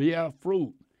should bear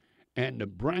fruit. And the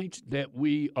branch that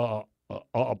we are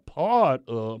a part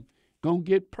of going to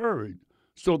get purged.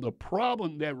 So the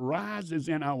problem that rises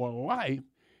in our life,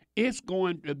 it's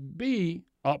going to be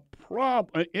a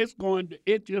problem. It's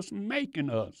just making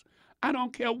us. I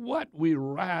don't care what we're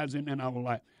rising in our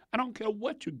life. I don't care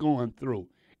what you're going through.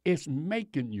 It's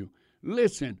making you.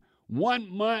 Listen,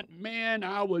 1 month, man,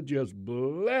 I was just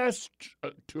blessed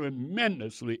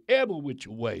tremendously every which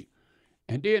way.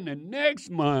 And then the next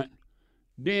month,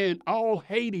 then all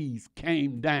Hades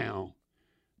came down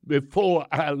before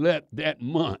I left that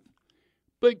month.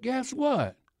 But guess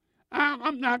what?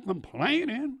 I'm not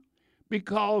complaining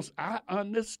because I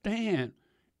understand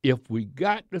if we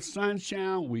got the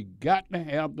sunshine, we got to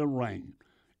have the rain.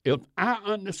 If I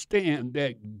understand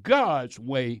that God's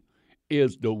way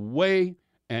is the way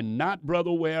and not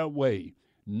Brother Ware way,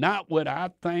 not what I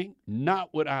think, not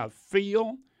what I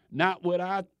feel, not what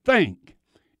I think.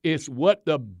 It's what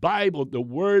the Bible, the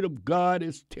Word of God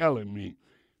is telling me.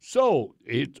 So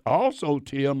it also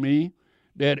tells me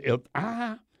that if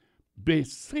I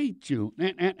beseech you,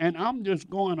 and I'm just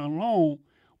going along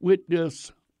with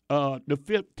this, the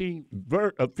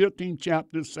 15th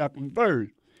chapter, 2nd verse.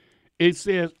 It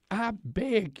says, I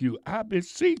beg you, I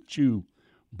beseech you,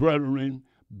 brethren,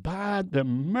 by the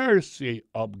mercy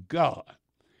of God.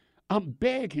 I'm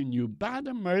begging you, by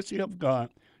the mercy of God,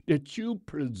 that you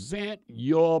present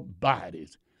your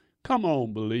bodies. Come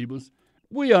on, believers.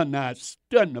 We are not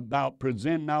studying about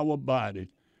presenting our bodies.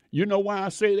 You know why I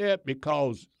say that?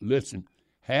 Because, listen,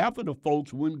 half of the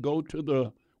folks wouldn't go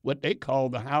to what they call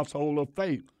the household of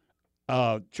faith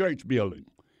church building,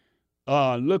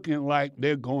 looking like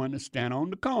they're going to stand on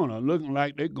the corner, looking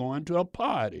like they're going to a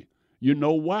party. You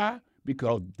know why?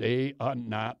 Because they are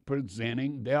not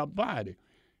presenting their body.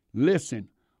 Listen,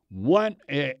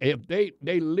 if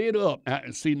they lit up,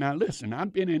 see, now listen,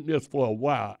 I've been in this for a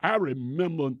while. I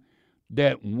remember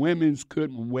that women's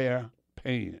couldn't wear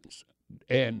pants,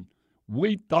 and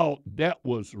we thought that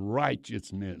was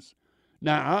righteousness.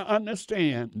 Now, I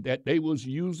understand that they was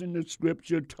using the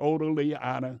scripture totally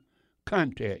out of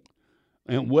context,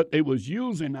 and what they was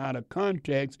using out of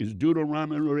context is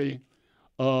Deuteronomy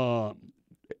 24,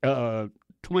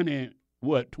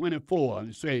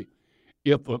 and say,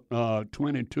 if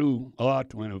 22 or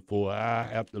 24, I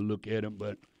have to look at them,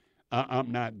 but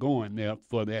I'm not going there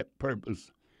for that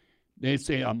purpose. They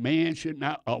say a woman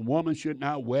should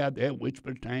not wear that which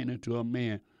pertaineth to a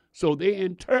man. So they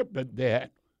interpret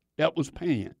that was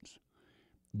pants.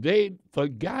 They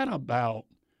forgot about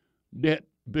that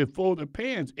before the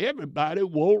pants, everybody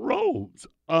wore robes.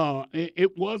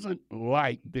 It wasn't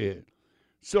like that.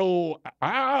 So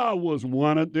I was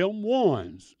one of them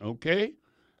ones, okay?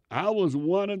 I was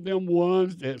one of them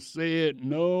ones that said,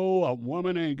 no, a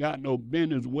woman ain't got no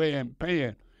business wearing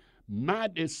pants. My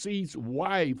deceased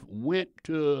wife went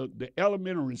to the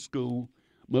elementary school.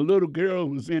 My little girl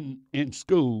was in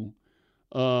school.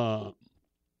 Zelda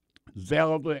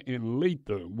and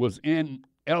Letha was in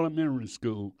elementary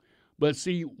school. But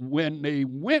see, when they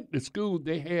went to school,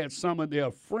 they had some of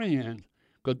their friends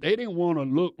because they didn't want to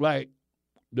look like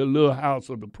the Little House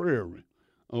of the Prairie,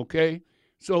 okay?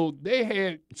 So they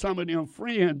had some of them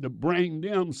friends to bring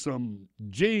them some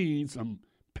jeans, some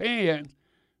pants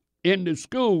in the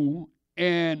school,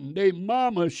 and their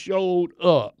mama showed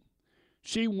up.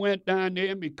 She went down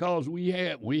there because we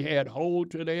had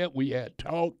hold to that, we had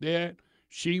taught that,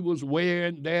 she was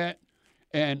wearing that,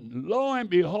 and lo and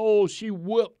behold, she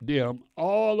whipped them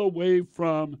all the way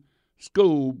from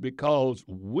school because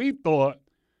we thought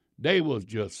they was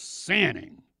just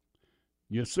sinning,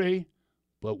 you see?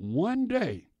 But one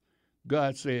day,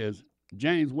 God says,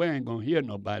 James Ware ain't going to hear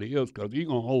nobody else because he's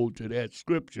going to hold to that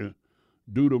scripture,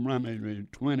 Deuteronomy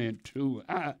 22.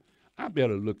 I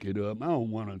better look it up. I don't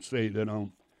want to say that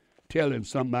I'm telling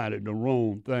somebody the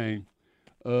wrong thing.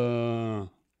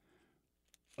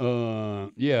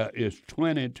 Yeah, it's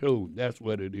 22. That's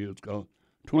what it is called.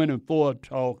 24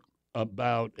 talk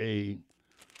about a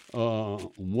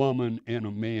woman and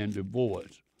a man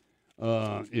divorce.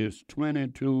 It's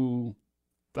 22:5,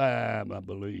 I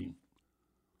believe.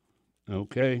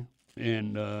 Okay,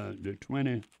 and the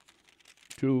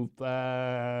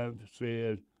 22:5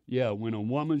 says, yeah, when a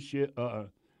woman shall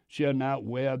not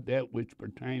wear that which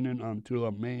pertaineth unto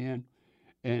a man,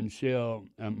 and shall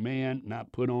a man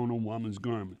not put on a woman's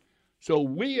garment. So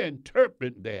we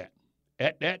interpret that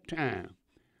at that time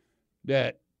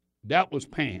that was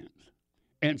pants.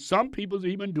 And some people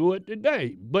even do it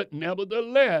today. But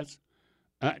nevertheless,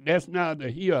 that's neither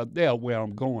here or there where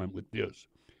I'm going with this.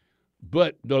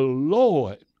 But the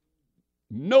Lord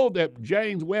know that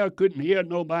James Ware couldn't hear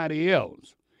nobody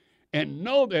else. And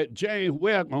know that James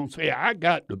Ware going to say, I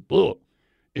got the book.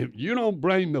 If you don't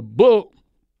bring the book,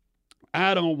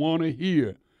 I don't want to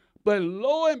hear. But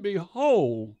lo and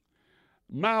behold,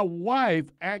 my wife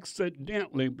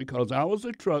accidentally, because I was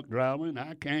a truck driver and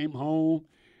I came home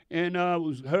and I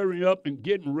was hurrying up and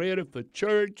getting ready for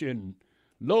church, and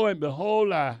lo and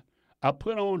behold, I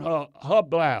put on her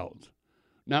blouse.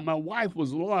 Now, my wife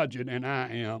was larger than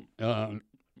I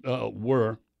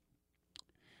were,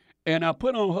 and I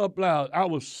put on her blouse. I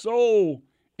was so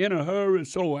in a hurry,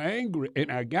 so angry,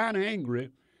 and I got angry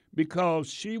because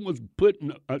she was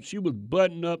buttoning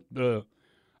up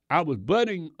I was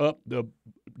buttoning up the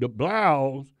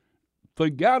blouse,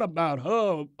 forgot about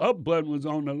her button was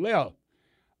on the left.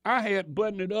 I had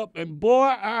buttoned it up, and boy,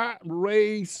 I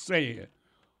raised sand.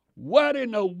 What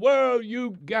in the world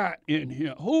you got in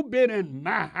here? Who been in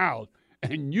my house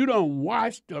and you don't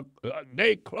wash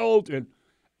their clothes and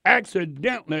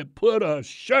accidentally put a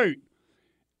shirt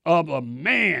of a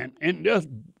man in this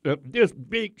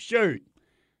big shirt?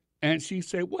 And she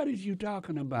said, what is you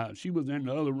talking about? She was in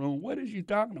the other room. What is you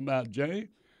talking about, Jay?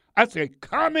 I said,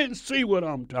 come and see what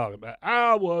I'm talking about.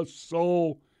 I was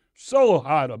so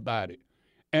hot about it.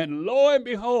 And lo and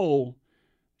behold,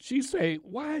 she said,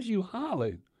 why is you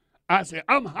hollering? I said,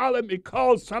 I'm hollering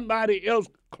because somebody else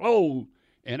clothes.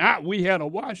 And we had a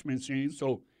wash machine,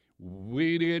 so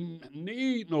we didn't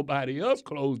need nobody else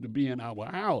clothes to be in our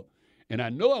house. And I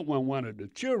know it wasn't one of the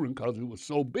children because it was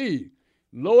so big.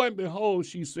 Lo and behold,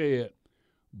 she said,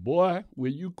 boy,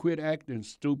 will you quit acting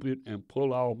stupid and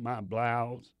pull off my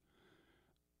blouse?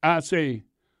 I say,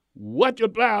 what your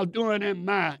blouse doing in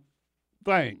my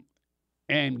thing?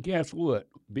 And guess what?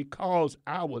 Because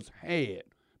I was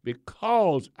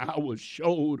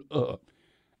showed up,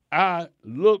 I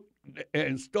looked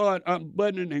and started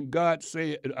unbuttoning, and God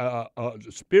said,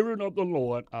 the Spirit of the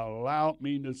Lord allowed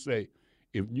me to say,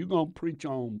 if you're going to preach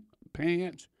on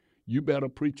pants, you better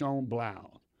preach on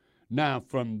blouse. Now,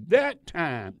 from that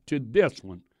time to this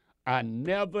one, I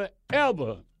never,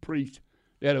 ever preached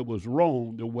that it was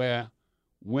wrong to wear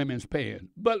women's pants.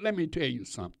 But let me tell you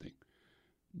something.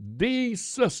 These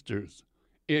sisters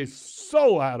is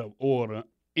so out of order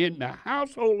in the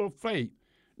household of faith.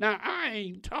 Now, I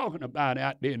ain't talking about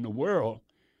out there in the world,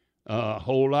 a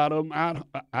whole lot of them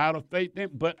out of faith,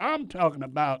 but I'm talking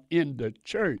about in the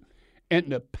church.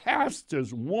 And the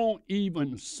pastors won't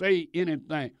even say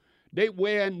anything. They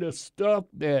wearing the stuff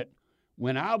that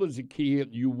when I was a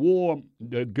kid,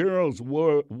 the girls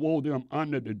wore them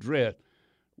under the dress.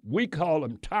 We call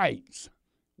them tights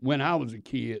when I was a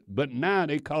kid, but now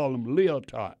they call them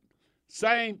leotard.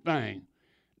 Same thing.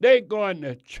 They go in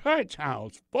the church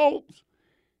house, folks,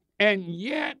 and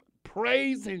yet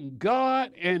praising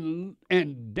God and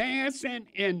dancing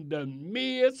in the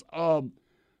midst of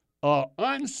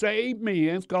unsaved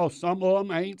men, because some of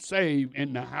them ain't saved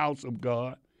in the house of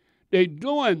God. They're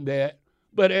doing that,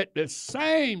 but at the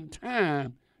same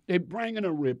time, they're bringing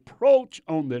a reproach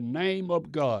on the name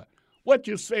of God. What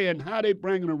you're saying, how they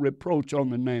bringing a reproach on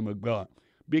the name of God?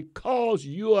 Because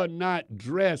you are not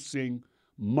dressing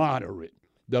moderate.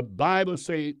 The Bible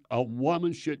says a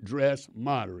woman should dress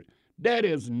moderate. That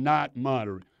is not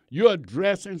moderate. You're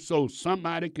dressing so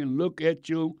somebody can look at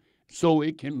you so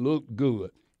it can look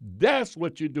good. That's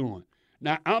what you're doing.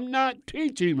 Now, I'm not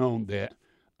teaching on that.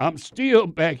 I'm still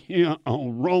back here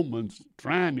on Romans,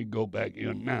 trying to go back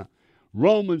here now.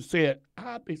 Romans said,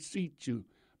 I beseech you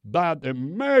by the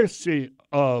mercy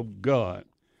of God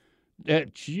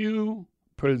that you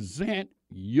present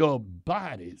your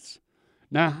bodies.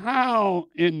 Now, how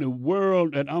in the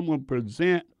world that I'm going to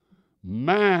present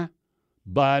my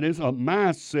bodies or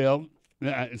myself,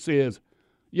 it says,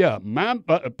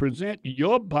 present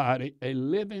your body a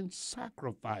living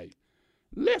sacrifice.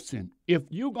 Listen, if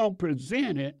you're going to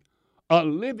present it a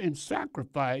living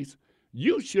sacrifice,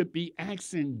 You should be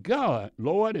asking God,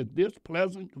 Lord, is this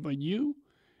pleasant for you?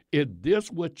 Is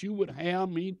this what you would have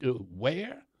me to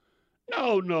wear?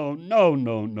 No, no, no,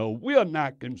 no, no. We're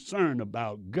not concerned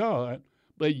about God,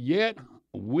 but yet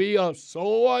we are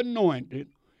so anointed.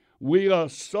 We are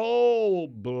so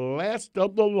blessed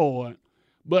of the Lord,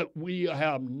 but we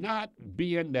have not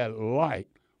been that light.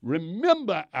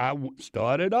 Remember, I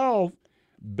started off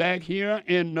back here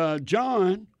in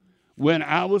John when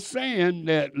I was saying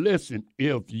that, listen,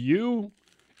 if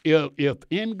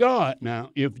in God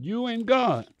now, if you in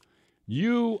God,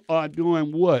 you are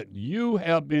doing what? You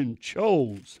have been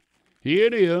chose. Here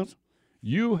it is.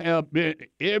 You have been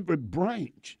every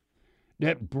branch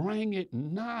that bringeth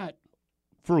not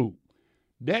fruit.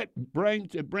 That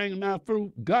branch that bring not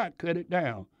fruit, God cut it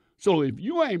down. So if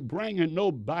you ain't bringing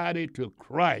nobody to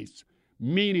Christ,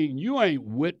 meaning you ain't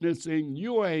witnessing,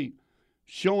 you ain't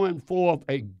showing forth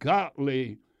a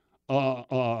godly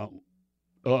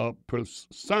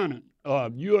persona,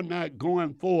 you're not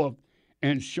going forth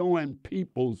and showing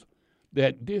peoples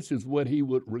that this is what he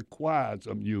would requires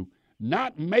of you,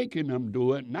 not making them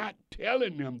do it, not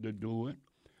telling them to do it,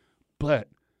 but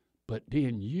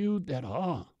then you that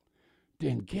are,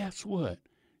 then guess what?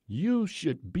 You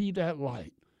should be that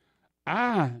light.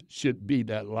 I should be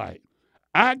that light.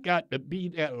 I got to be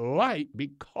that light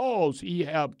because he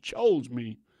have chose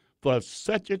me for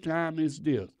such a time as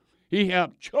this. He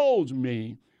have chose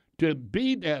me to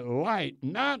be that light,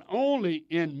 not only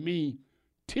in me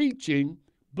teaching,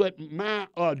 but my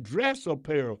dress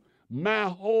apparel, my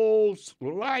whole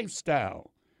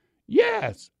lifestyle.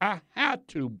 Yes, I have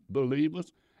to,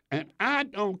 believers, and I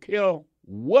don't care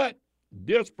what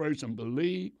this person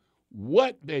believes,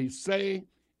 what they say,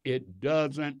 it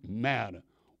doesn't matter.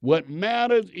 What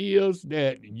matters is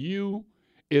that you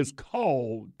is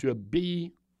called to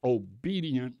be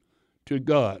obedient to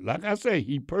God. Like I say,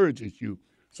 he purges you.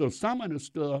 So some of the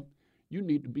stuff you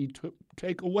need to be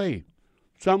take away.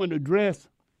 Some of the dress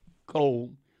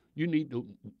code, you need to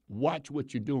watch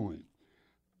what you're doing.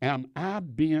 Am I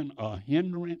being a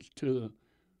hindrance to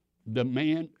the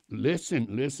man? Listen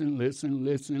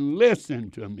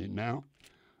to me now.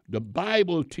 The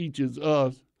Bible teaches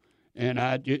us, and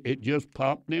it just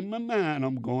popped in my mind.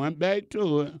 I'm going back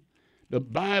to it. The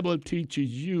Bible teaches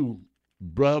you,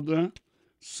 brother,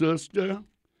 sister.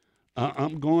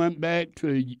 I'm going back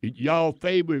to y'all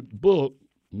favorite book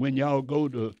when y'all go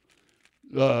to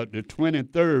the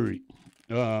 23rd.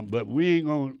 But we ain't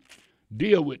going to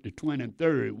deal with the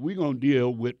 23rd. We're going to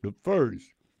deal with the first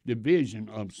division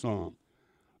of Psalm,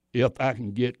 if I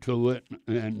can get to it.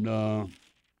 And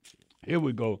here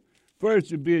we go. First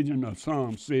division of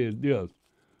Psalm says this,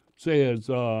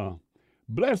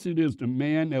 blessed is the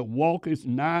man that walketh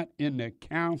not in the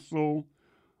counsel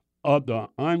of the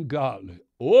ungodly.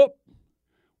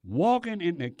 Walking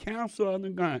in the counsel of the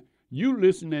ungodly. You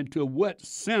listening to what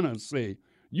sinners say.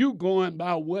 You going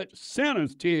by what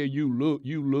sinners tell you look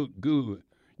good.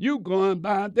 You going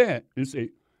by that. You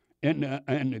see, and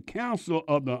the counsel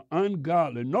of the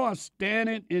ungodly, nor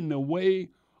standing in the way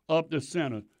of the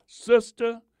sinner.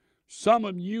 Sister, some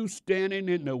of you standing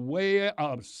in the way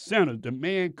of sinners. The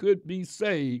man could be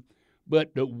saved,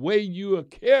 but the way you are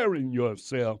carrying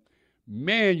yourself,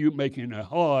 man, you're making it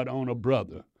hard on a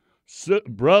brother.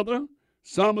 Brother,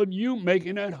 some of you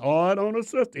making it hard on a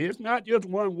sister. It's not just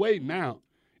one way now.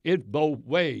 It's both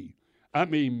ways. I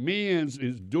mean, men's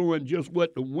is doing just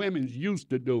what the women's used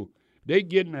to do. They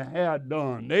getting the hair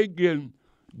done. They getting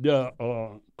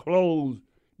the clothes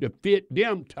to fit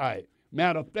them tight.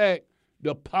 Matter of fact,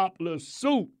 the popular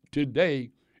suit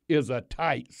today is a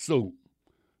tight suit.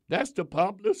 That's the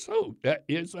popular suit. That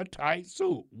is a tight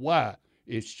suit. Why?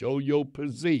 It show your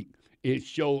physique. It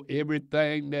show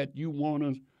everything that you want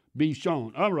to be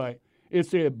shown. All right. It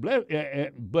said,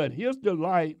 but his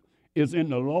delight is in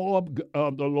the law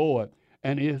of the Lord,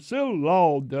 and his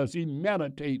law does he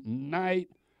meditate day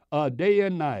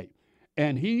and night.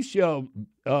 And he shall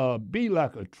be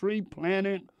like a tree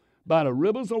planted by the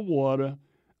rivers of water,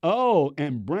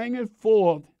 and bringeth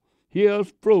forth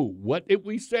his fruit. What did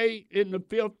we say in the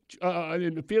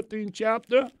 15th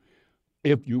chapter?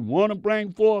 If you want to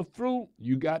bring forth fruit,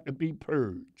 you got to be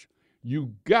purged.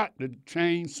 You got to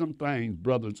change some things,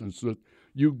 brothers and sisters.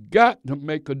 You got to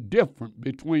make a difference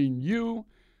between you,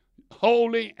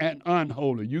 holy and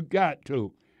unholy. You got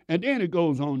to. And then it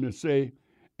goes on to say,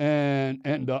 and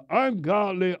the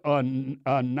ungodly are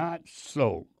not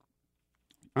so.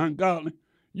 Ungodly,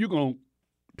 you're going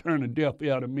to turn a deaf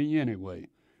ear to me anyway.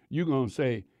 You're going to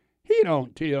say, he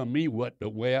don't tell me what to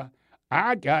wear.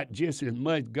 I got just as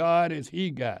much God as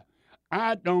he got.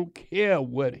 I don't care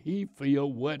what he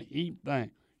feel, what he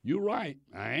think. You're right.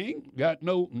 I ain't got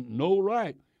no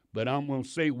right, but I'm going to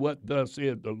say what thus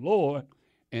said the Lord.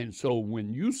 And so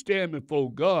when you stand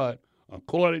before God,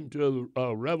 according to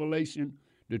Revelation,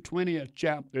 the 20th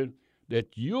chapter, that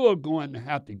you're going to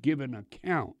have to give an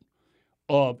account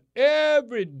of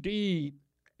every deed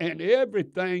and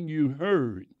everything you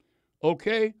heard,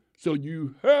 okay? So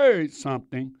you heard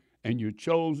something and you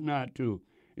chose not to.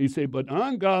 He said, but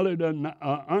ungodly, not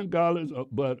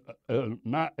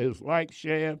as like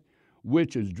chaff,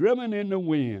 which is driven in the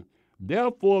wind.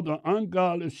 Therefore the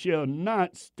ungodly shall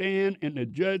not stand in the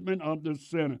judgment of the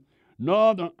sinner,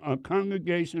 nor the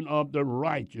congregation of the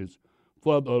righteous.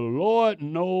 For the Lord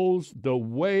knows the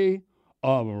way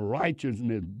of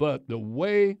righteousness, but the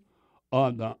way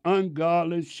of the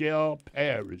ungodly shall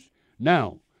perish.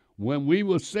 Now, when we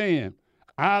were saying,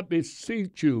 I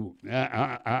beseech you,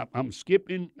 I'm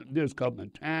skipping this because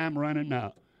time running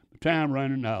out. Done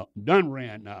ran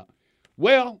out.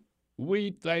 Well,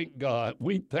 we thank God.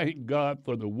 We thank God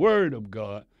for the word of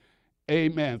God.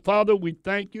 Amen. Father, we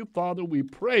thank you. Father, we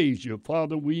praise you.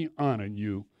 Father, we honor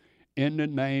you. In the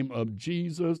name of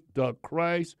Jesus the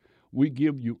Christ, we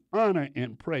give you honor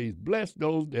and praise. Bless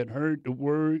those that heard the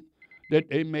word, that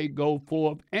they may go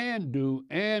forth and do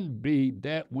and be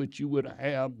that which you would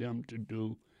have them to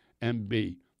do and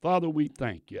be. Father, we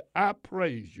thank you. I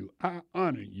praise you. I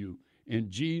honor you. In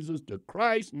Jesus the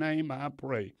Christ's name I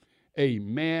pray.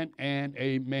 Amen and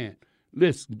amen.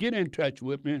 Listen, get in touch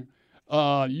with me.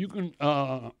 You can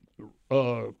call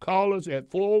us at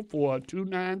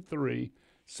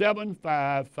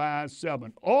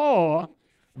 44293-7557 or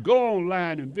go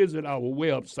online and visit our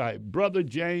website,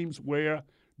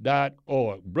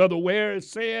 brotherjamesware.org. Brother Ware is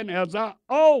saying, as I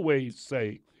always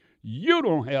say, you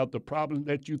don't have the problems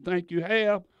that you think you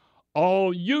have.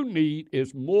 All you need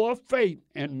is more faith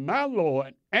in my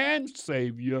Lord and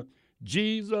Savior,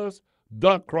 Jesus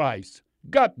the Christ.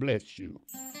 God bless you.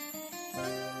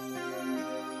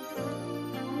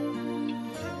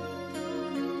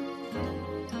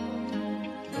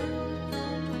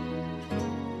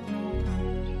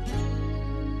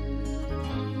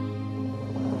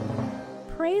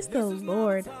 Praise the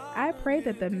Lord. I pray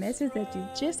that the message that you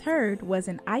just heard was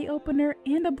an eye-opener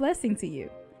and a blessing to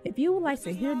you. If you would like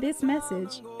to hear this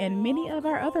message and many of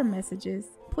our other messages,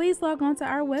 please log on to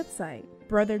our website,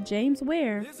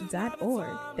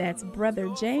 brotherjamesware.org. That's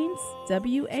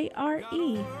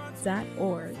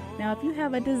brotherjamesware.org. Now, if you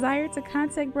have a desire to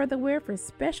contact Brother Ware for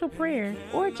special prayer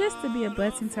or just to be a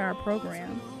blessing to our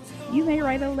program, you may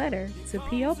write a letter to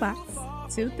P.O. Box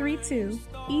 232,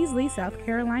 Easley, South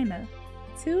Carolina,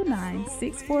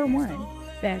 29641.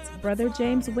 That's Brother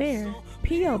James Ware,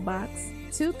 P.O. Box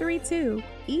 232,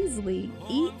 Easley,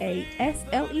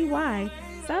 EASLEY,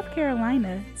 South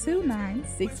Carolina,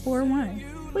 29641.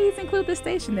 Please include the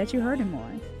station that you heard him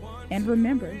on. And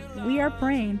remember, we are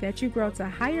praying that you grow to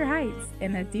higher heights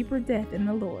and a deeper depth in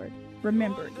the Lord.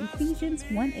 Remember, Ephesians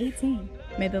 1:18.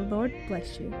 May the Lord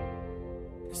bless you.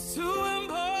 It's too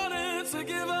important to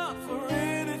give up for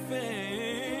real.